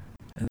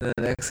 and then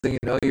the next thing you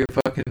know, you're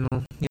fucking,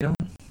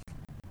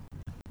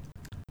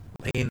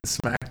 laying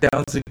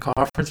smackdowns in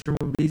conference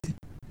room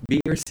B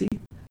or C.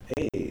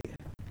 Hey.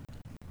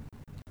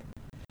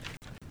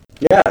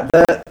 Yeah,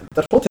 that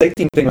whole tag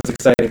team thing was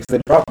exciting because they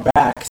brought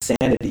back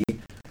Sanity.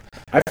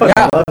 I fucking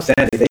love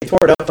Sanity. They tore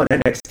it up on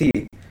NXT,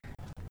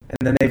 and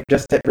then they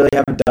just really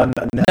haven't done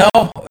enough.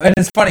 No, and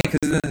it's funny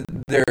because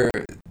they're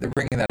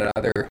bringing that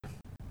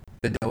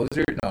the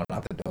dozer. No,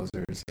 not the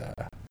dozers.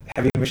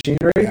 Heavy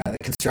machinery. Yeah, the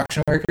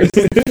construction workers,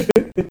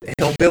 the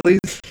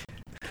hillbillies.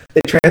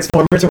 They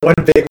transform into one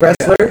big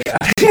wrestler. Yeah.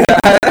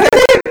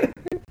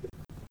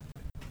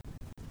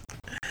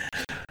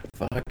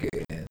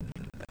 Fucking.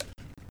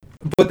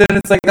 But then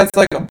it's like that's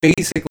like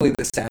basically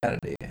the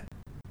Sanity.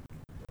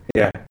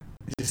 Yeah.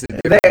 It's just a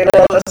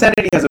different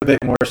Sanity has a bit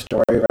more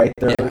story, right?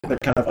 They're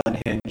kind of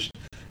unhinged.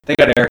 They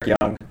got Eric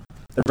Young.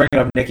 They're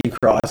bringing up Nikki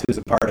Cross, who's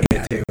a part of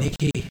it too.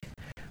 Nikki,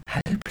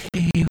 how to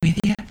play with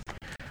you?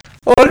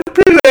 Oh, to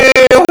play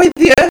with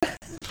you.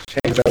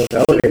 Change out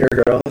the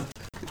elevator girl.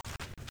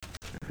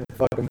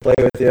 Fucking play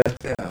with you.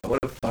 Yeah, what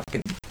a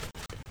fucking.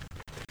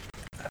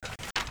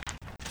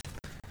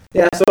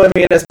 Yeah, so I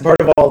mean, as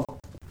part of all,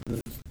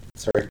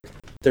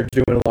 they're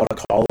doing a lot of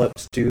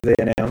call-ups too. They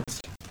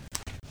announced,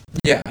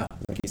 Yeah,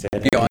 like you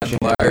said, Beyond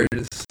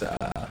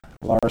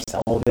Lars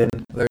Sullivan.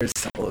 Lars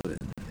Sullivan.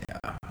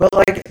 Yeah. But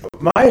like,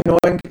 my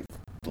annoying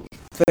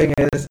thing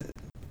is,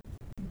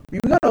 you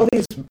got all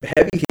these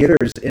heavy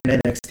hitters in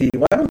NXT.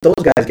 Why don't those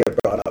guys get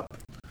brought up?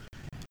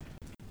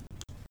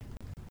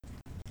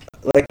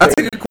 Like, That's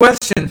a good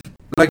question.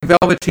 Like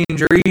Velveteen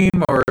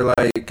Dream or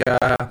like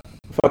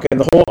fucking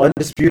the whole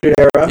Undisputed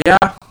Era. yeah.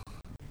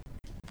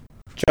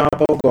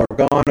 Ciampa,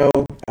 Gargano,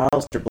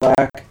 Aleister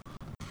Black.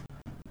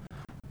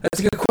 That's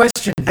a good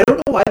question. I don't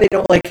know why they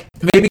don't like.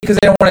 Maybe because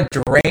they don't want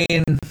to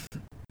drain.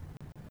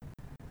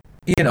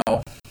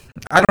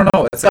 I don't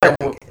know. It's like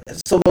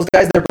So those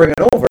guys they're bringing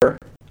over,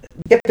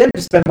 get them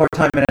to spend more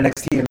time in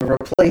NXT and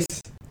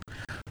replace.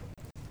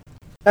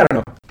 I don't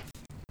know.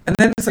 and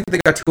then it's like they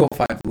got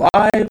 205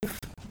 Live.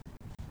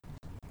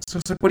 So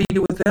it's like, what do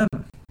you do with them?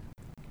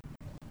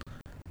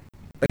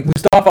 Like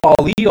Mustafa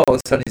Ali, all of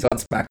a sudden he's on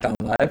SmackDown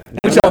Live,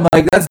 which I'm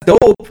like, that's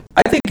dope.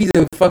 I think he's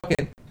a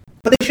fucking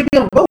But they should be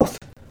on both.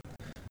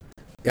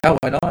 yeah.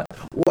 Why not?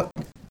 What?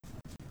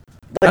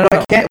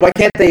 Like, why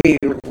can't they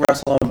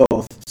wrestle on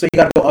both? So you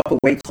got to go up a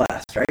weight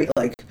class, right?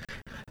 Like,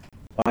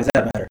 why does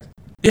that matter?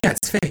 Yeah,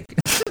 it's fake.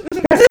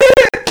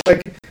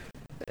 Like,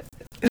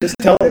 just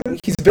tell him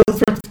he's built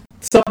from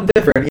something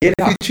different. He ate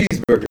a few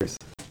cheeseburgers.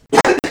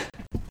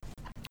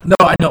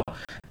 No, I know.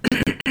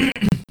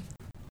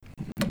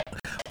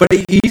 But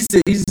he's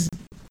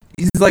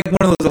like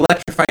one of those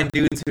electrifying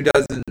dudes who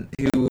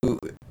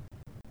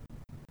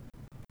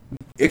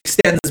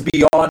extends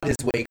beyond his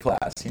weight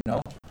class, you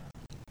know?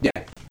 Yeah.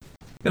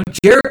 You know,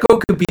 Jericho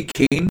could be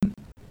Kane.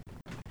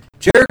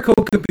 Jericho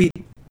could be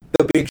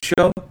the Big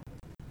Show.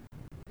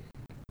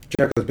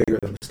 Jericho's bigger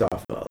than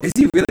Mustafa. Is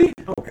he really?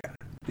 Oh,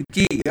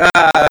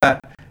 yeah.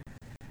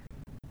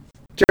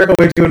 Jericho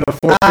weighs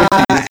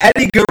 450.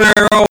 Eddie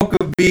Guerrero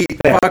could be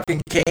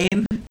fucking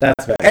Kane.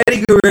 That's bad.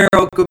 Eddie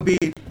Guerrero could be.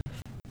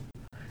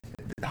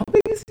 How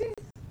big is he?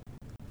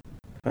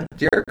 What?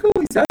 Jericho?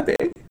 He's that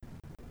big?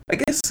 I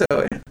guess so.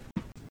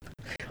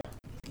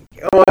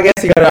 Oh, I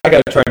guess I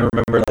gotta try and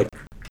remember like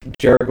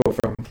Jericho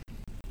from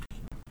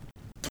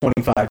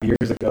 25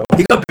 years ago.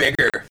 He got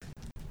bigger.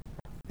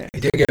 Yeah, he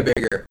did get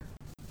bigger.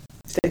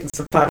 He's taking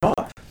some time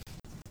off.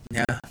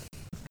 Yeah,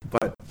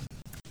 but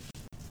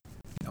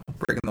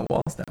breaking the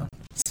walls down.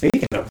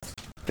 Speaking of,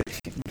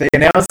 they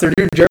announced their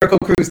new Jericho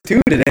Cruise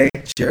 2 today.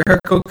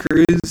 Jericho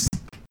Cruise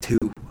 2.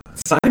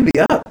 Sign me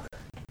up.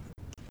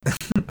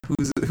 Who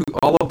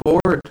all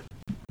aboard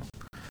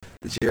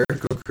the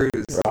Jericho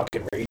Cruise?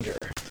 Rocket Ranger.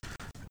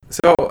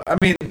 So, I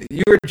mean,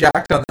 you were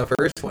jacked on the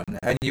first one,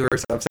 and you were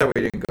so upset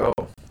we didn't go.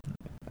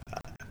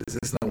 Is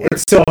this the worst?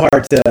 It's so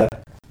hard to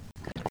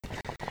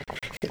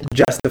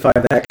justify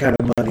that kind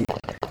of money.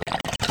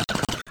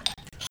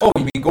 Oh,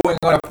 you mean going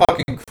on a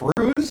fucking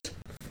cruise?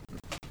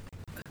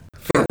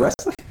 For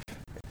wrestling?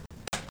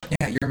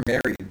 Yeah, you're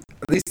married.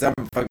 At least I'm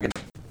fucking,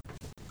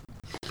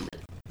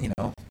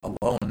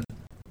 alone.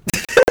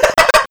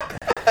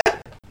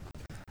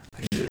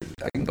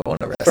 I can go on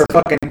a wrestling. For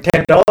fucking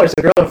 $10,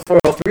 a girl in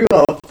 403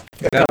 will.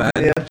 Yeah, man.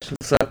 Yeah. She'll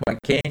suck my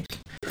kink.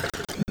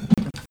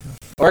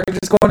 Or I can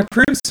just go on a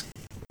cruise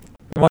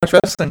and watch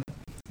wrestling.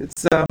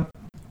 It's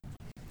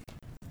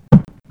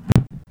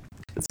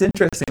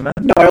interesting, man.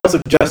 No, I also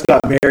just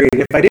got married.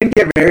 If I didn't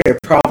get married, I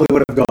probably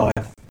would have gone.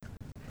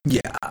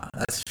 Yeah,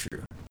 that's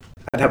true.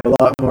 I'd have a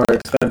lot more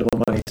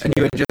expendable money. And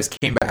you had just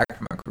came back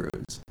from a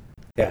cruise.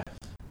 Yeah.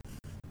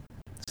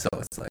 So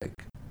it's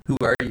like, who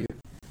are you?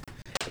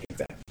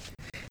 Exactly.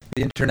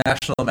 The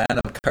international man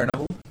of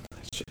Carnival?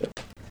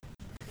 Shit.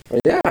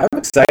 But yeah, I'm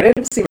excited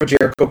to see what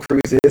Jericho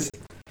Cruise is.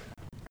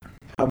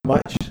 How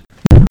much?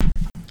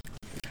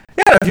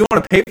 Yeah, if you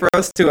want to pay for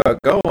us to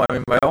go, I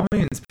mean, by all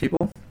means,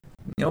 people.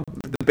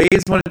 The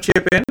Bays want to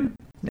chip in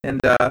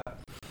and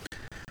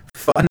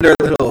fund our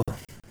little.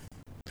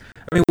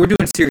 I mean, we're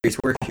doing serious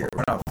work here.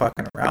 We're not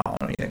fucking around.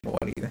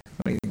 What do you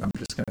think? I'm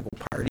just gonna go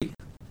party?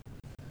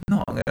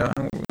 No,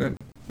 we're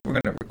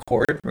gonna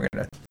record. We're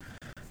gonna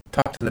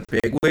talk to the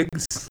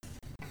bigwigs.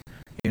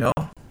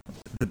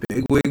 The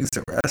bigwigs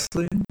of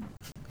wrestling.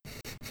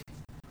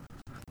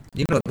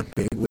 You know the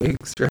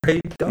bigwigs,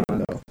 right? Don't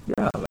know.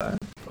 Yeah, man.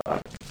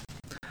 Fuck.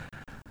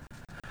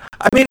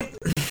 I mean,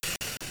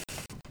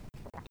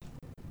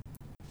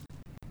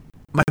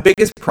 my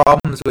biggest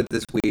problems with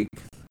this week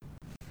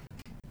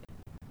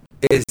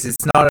is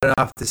it's not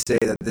enough to say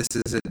that this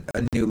is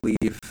a new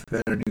leaf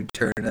and a new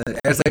turn.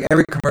 It's like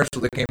every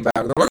commercial that came back,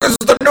 they're like, this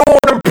is the new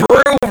and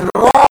improved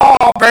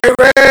Raw,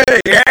 baby,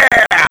 yeah!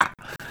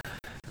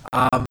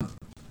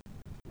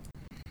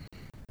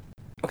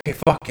 Okay,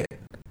 fuck it.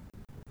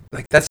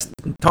 Like,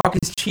 talk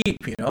is cheap,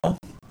 You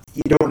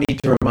don't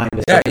need to remind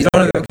us. Yeah, you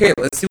don't. Okay,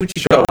 let's see what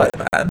you got,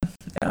 man.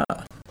 Yeah.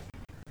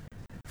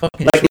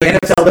 Fucking like the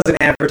NFL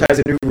doesn't advertise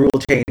a new rule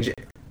change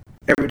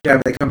every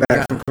time they come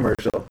back from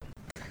commercial.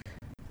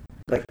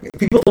 Like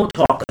people don't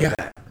talk like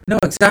that. No,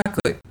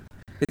 exactly.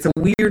 It's a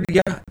weird,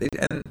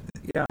 and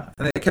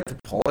they kept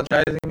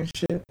apologizing and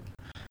shit.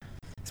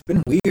 It's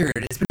been weird,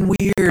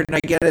 and I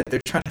get it.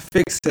 They're trying to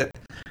fix it.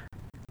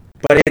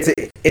 But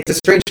it's a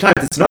strange time.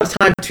 It's not a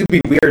time to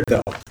be weird,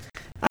 though.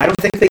 I don't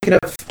think they can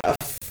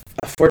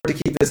afford to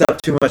keep this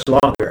up too much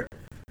longer.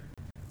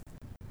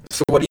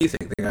 So what do you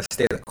think? They're going to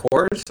stay the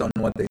course on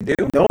what they do?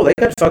 No, they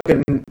got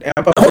fucking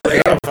amp up.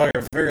 They got to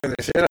fucking figure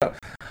this shit out.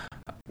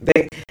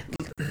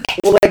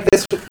 Like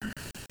this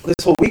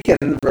whole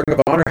weekend, Ring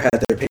of Honor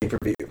had their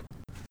pay-per-view.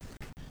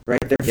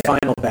 Right? Their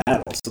final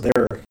battle. So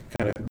they're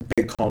kind of a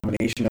big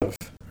culmination of...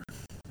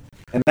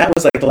 And that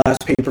was like the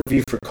last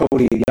pay-per-view for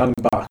Cody, Young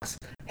Bucks,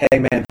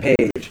 Hangman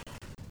Page,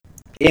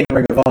 in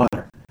Ring of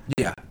Honor.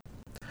 Yeah.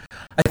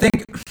 I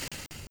think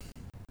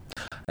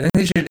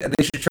they should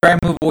try and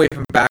move away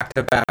from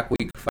back-to-back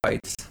week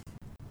fights.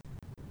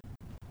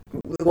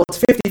 Well, it's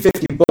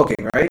 50-50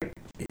 booking, right?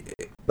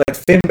 Like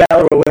Finn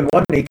Balor will win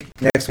one week,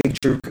 next week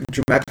Drew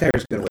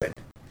McIntyre's gonna win.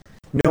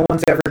 No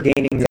one's ever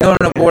gaining. No.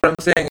 But what I'm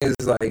saying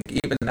is, like,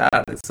 even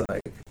that, it's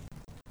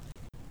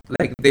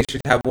like they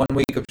should have 1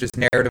 week of just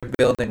narrative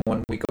building,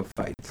 1 week of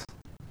fights.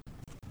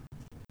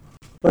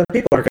 But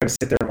people are gonna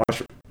sit there and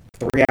watch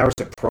 3 hours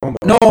of promo.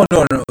 No.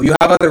 You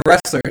have other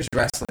wrestlers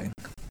wrestling.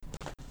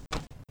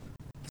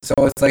 So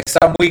it's like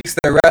some weeks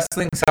they're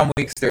wrestling, some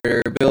weeks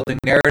they're building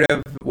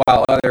narrative,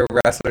 while other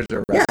wrestlers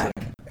are wrestling.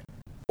 Yeah.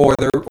 Or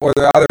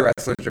the other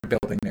wrestlers are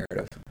building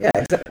narrative. Yeah,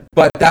 exactly.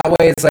 But that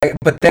way, it's like,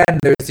 but then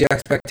there's the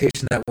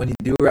expectation that when you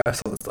do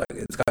wrestle, it's like,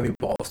 it's gotta be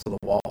balls to the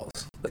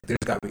walls. Like, there's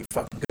gotta be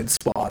fucking good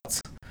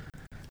spots.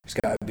 There's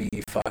gotta be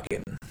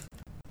fucking,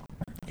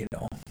 you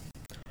know.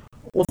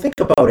 Well, think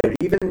about it.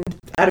 Even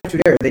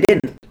Attitude Era,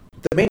 the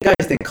main guys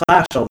didn't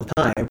clash all the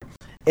time.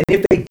 And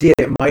if they did,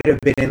 it might have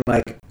been in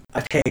like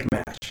a tag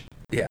match.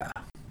 Yeah.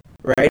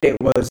 Right? It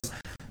was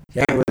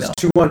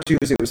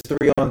 2-on-2s, it was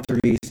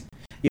 3-on-3s.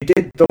 You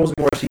did those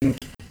more so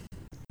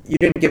you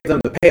didn't give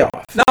them the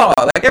payoff. No,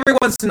 like every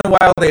once in a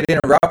while they'd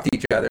interrupt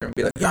each other and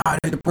be like, yeah, I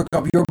need to pick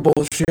up your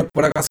bullshit,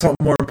 but I got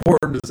something more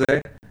important to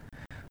say.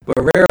 But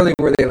rarely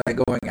were they like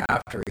going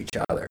after each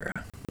other.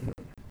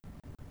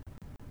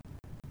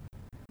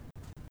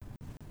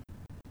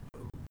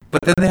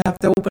 But then they have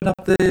to open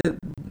up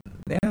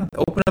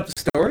the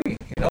story,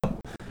 you know?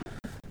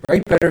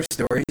 Write better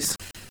stories.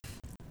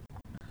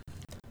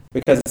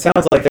 Because it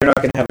sounds like they're not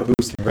going to have a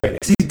boost in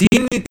ratings. See,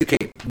 Dean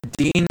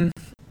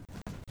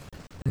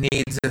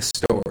needs a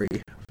story.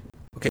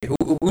 Okay,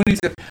 who needs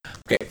a...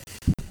 Okay,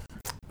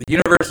 the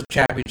Universal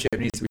Championship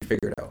needs to be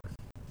figured out.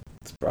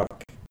 It's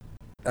Brock.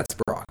 That's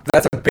Brock.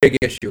 That's a big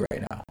issue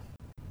right now.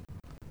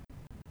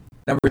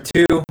 Number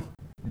 2,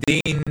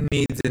 Dean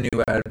needs a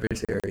new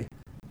adversary.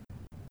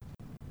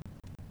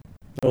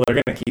 Well,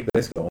 they're going to keep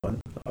this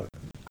going.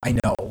 I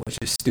know, which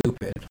is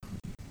stupid.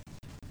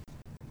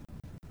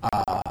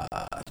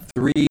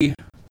 3...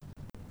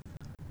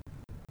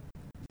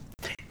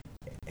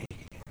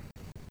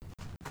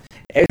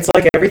 It's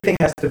like everything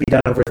has to be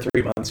done over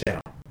 3 months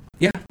now.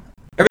 Yeah.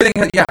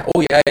 Everything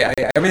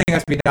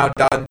has to be now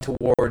done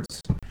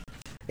towards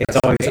It's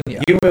always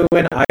you would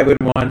win, I would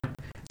win,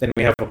 then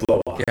we have a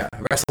blow off. Yeah,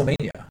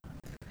 WrestleMania.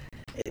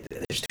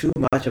 There's too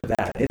much of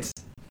that.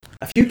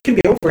 A feud can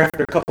be over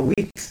after a couple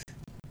weeks.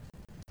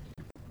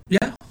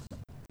 Yeah.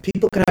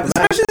 People can have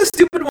especially the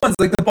stupid ones,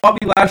 like the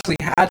Bobby Lashley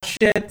hat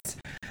shit,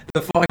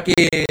 the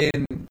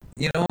fucking,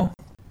 you know,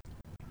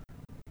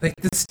 like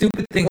the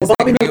stupid things. Well,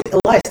 Bobby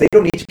Elias, they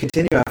don't need to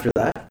continue after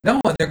that.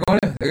 No, they're gonna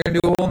do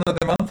a whole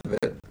nother month of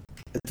it.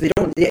 They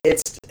don't.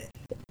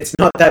 It's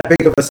not that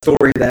big of a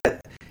story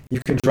that you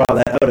can draw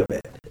that out of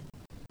it.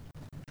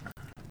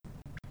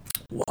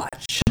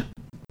 Watch.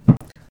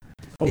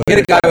 You get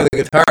a guy with a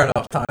guitar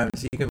enough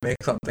times, you can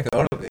make something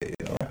out of it.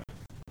 You know.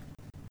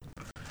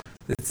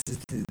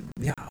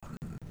 Yeah,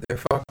 they're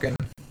fucking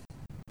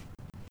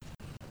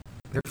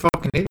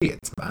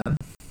idiots, man.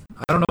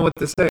 I don't know what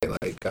to say.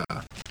 Like,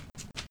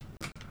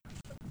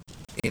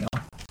 you know.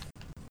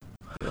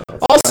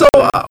 Also,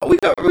 we've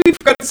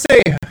got to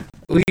say,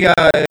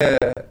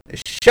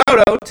 shout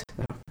out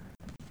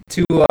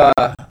to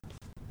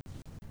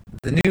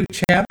the new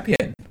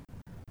champion.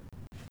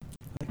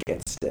 I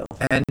can't still.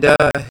 And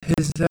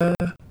his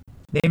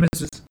name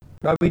is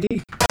Robbie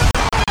D.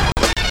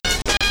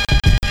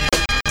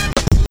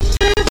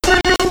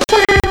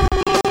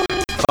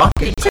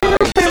 Fucking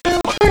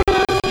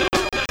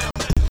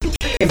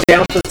Came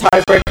down to the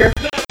tiebreaker.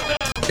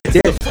 It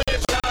did.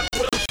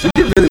 You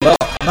did really well.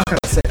 I'm not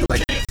gonna say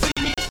like.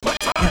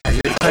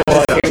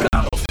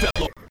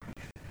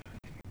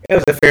 It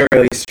was a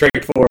fairly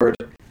straightforward.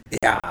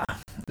 Yeah.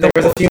 There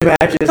was a few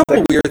matches. A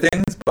couple weird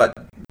things, but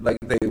like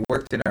they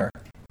worked in our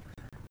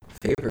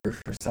favor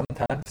for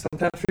sometimes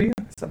for you,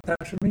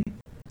 sometimes for me.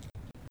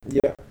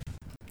 Yeah.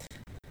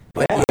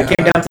 But yeah, it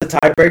came down to the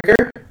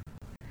tiebreaker.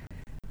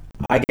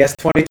 I guess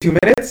 22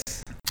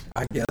 minutes.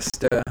 I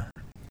guessed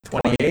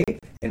 28,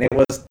 and it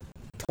was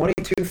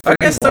 22. I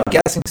guess I'm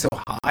guessing so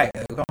high.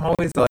 I'm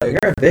always like,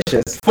 you're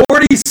ambitious.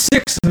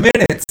 46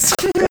 minutes.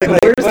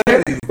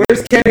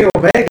 Where's Kenny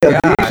Omega?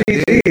 Yeah,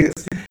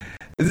 Jeez.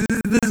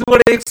 This is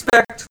what I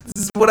expect.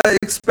 This is what I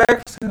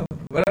expect.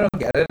 But I don't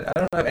get it. I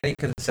don't have any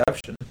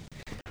conception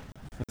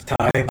of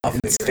time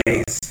and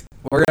space.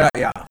 We're gonna,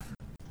 yeah.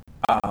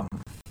 I'm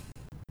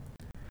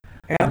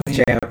the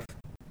champ.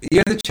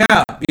 You're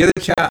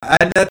the champ.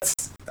 And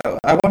that's.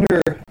 I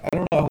wonder. I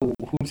don't know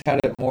who's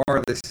had it more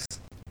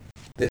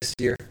this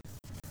year.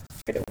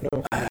 I don't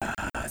know.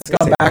 It's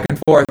gone back and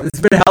forth. It's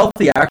been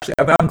healthy, actually.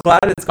 I mean, I'm glad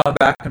it's gone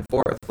back and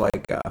forth.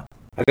 Like,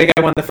 I think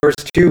I won the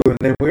first 2, and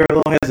then we were a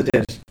little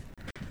hesitant,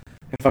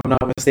 if I'm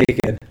not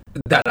mistaken.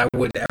 That I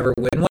would ever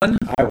win one?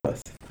 I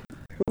was.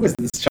 Who is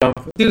this chump?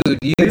 Dude,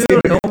 you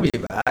don't know me,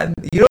 man.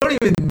 You don't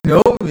even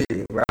know me,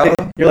 bro.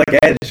 You're like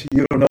Edge.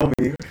 You don't know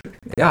me.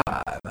 Yeah,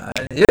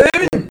 man. You don't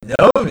even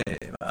know me,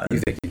 man. You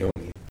think you know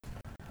me?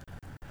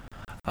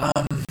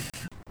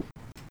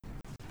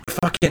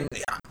 Fucking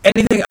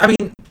anything. I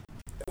mean,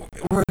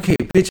 we're okay,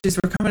 bitches.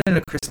 We're coming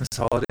into Christmas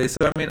holidays,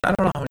 so I mean, I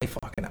don't know how many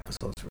fucking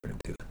episodes we're gonna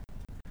do.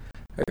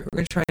 Right, we're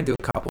gonna try and do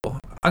a couple.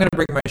 I'm gonna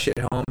bring my shit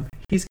home.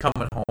 He's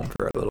coming home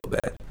for a little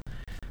bit.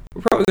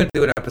 We're probably gonna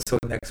do an episode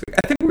next week.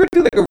 I think we're gonna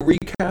do like a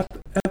recap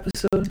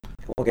episode.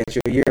 We'll get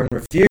you a year in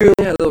review.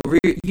 Yeah, a little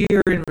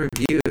year in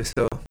review.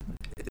 So,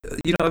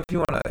 you know, if you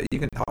wanna, you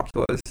can talk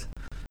to us.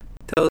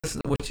 Tell us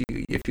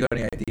if you got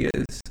any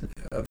ideas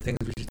of things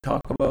we should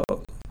talk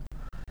about,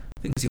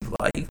 things you've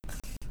liked.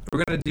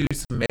 We're gonna do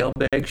some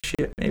mailbag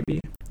shit, maybe.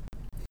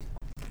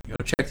 You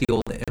know, check the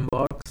old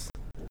inbox.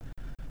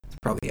 It's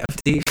probably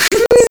empty.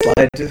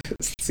 slide,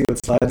 see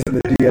what slides in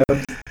the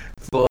DMs.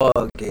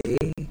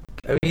 Okay.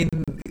 I mean,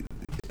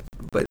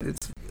 but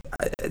it's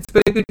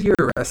been a good year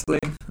of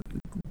wrestling.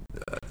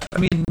 I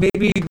mean,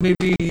 maybe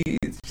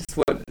it's just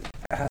what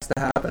has to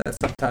happen. And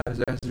sometimes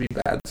there has to be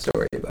a bad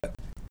story, but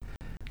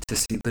to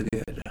see the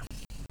good.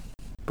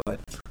 But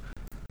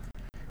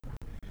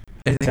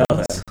anything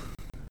else?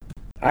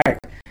 I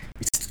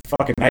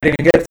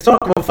didn't get to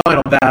talk about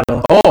Final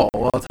Battle. Oh,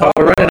 well,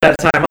 We're running out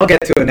of time. I'll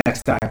get to it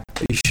next time.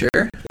 Are you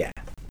sure? Yeah.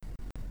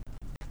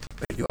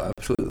 Are you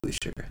absolutely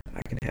sure?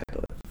 I can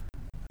handle it.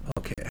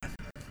 Okay.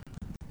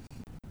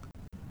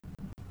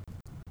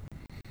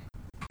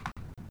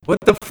 What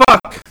the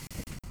fuck?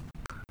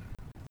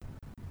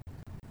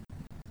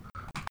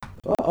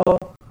 Uh-oh.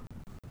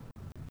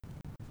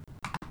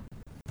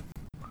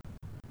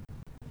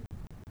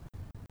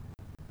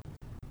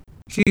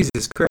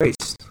 Jesus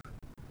Christ.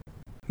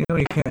 You know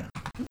you can't.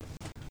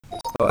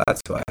 Oh,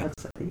 that's why.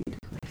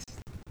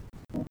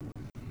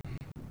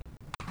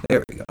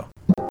 There we go.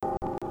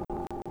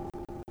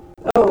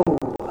 Oh.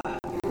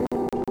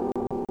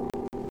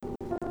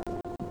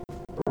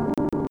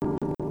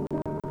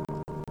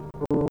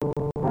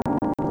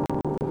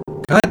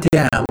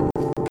 Goddamn.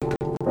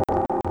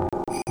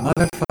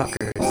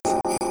 Motherfuckers.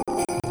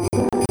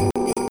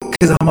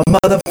 Cause I'm a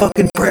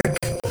motherfucking prick.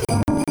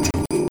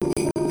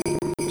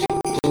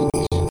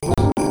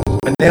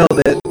 I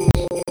nailed it.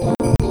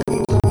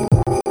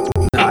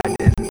 No, I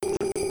didn't.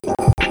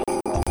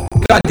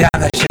 Goddamn,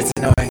 that shit's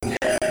annoying.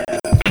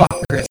 Fuck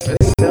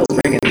Christmas. Bells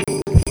ringing.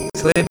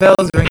 Sleigh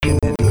bells ringing.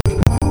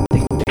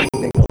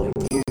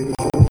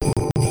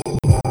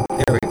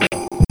 There we go.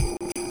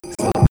 It's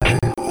a little better.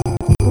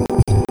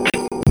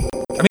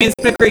 I mean, it's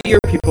been a great year,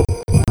 people.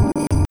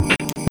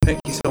 Thank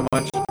you so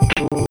much.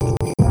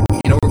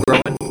 You know, we're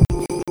growing.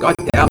 God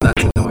damn,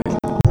 that's annoying.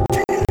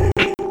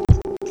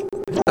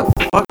 What the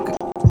fuck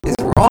is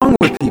wrong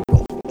with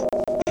people?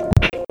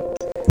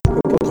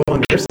 Popo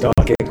calling your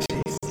stalking.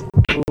 Jeez.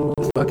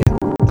 Fucking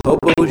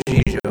Popo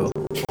Gijo.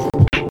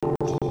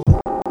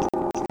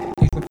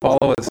 You can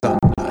follow us on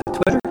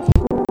Twitter.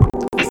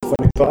 It's a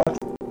funny pod.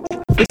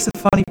 It's a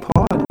funny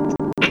pod.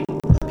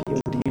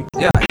 POD.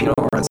 Yeah, you know,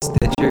 we're on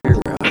Stitcher,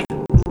 we're on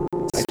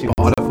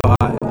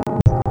Spotify,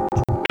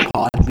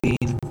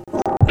 Podbean,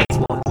 that's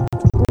one.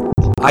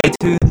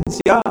 iTunes,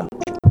 yeah.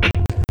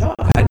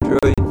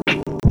 Android.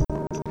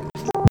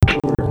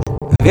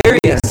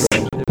 Various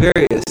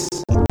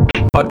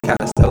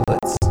podcast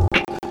outlets.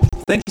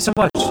 Thank you so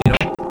much, you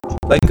know.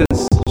 Like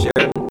us,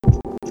 share,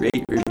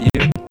 rate,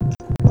 review.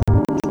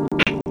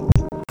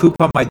 Poop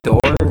on my door.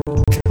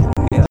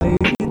 Yeah, you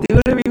do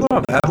whatever you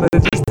want, man, but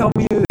just tell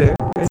me you're there.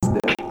 It's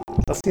there.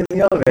 I'll see you in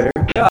the elevator.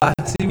 Yeah,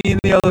 see me in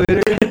the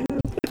elevator.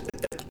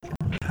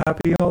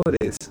 Happy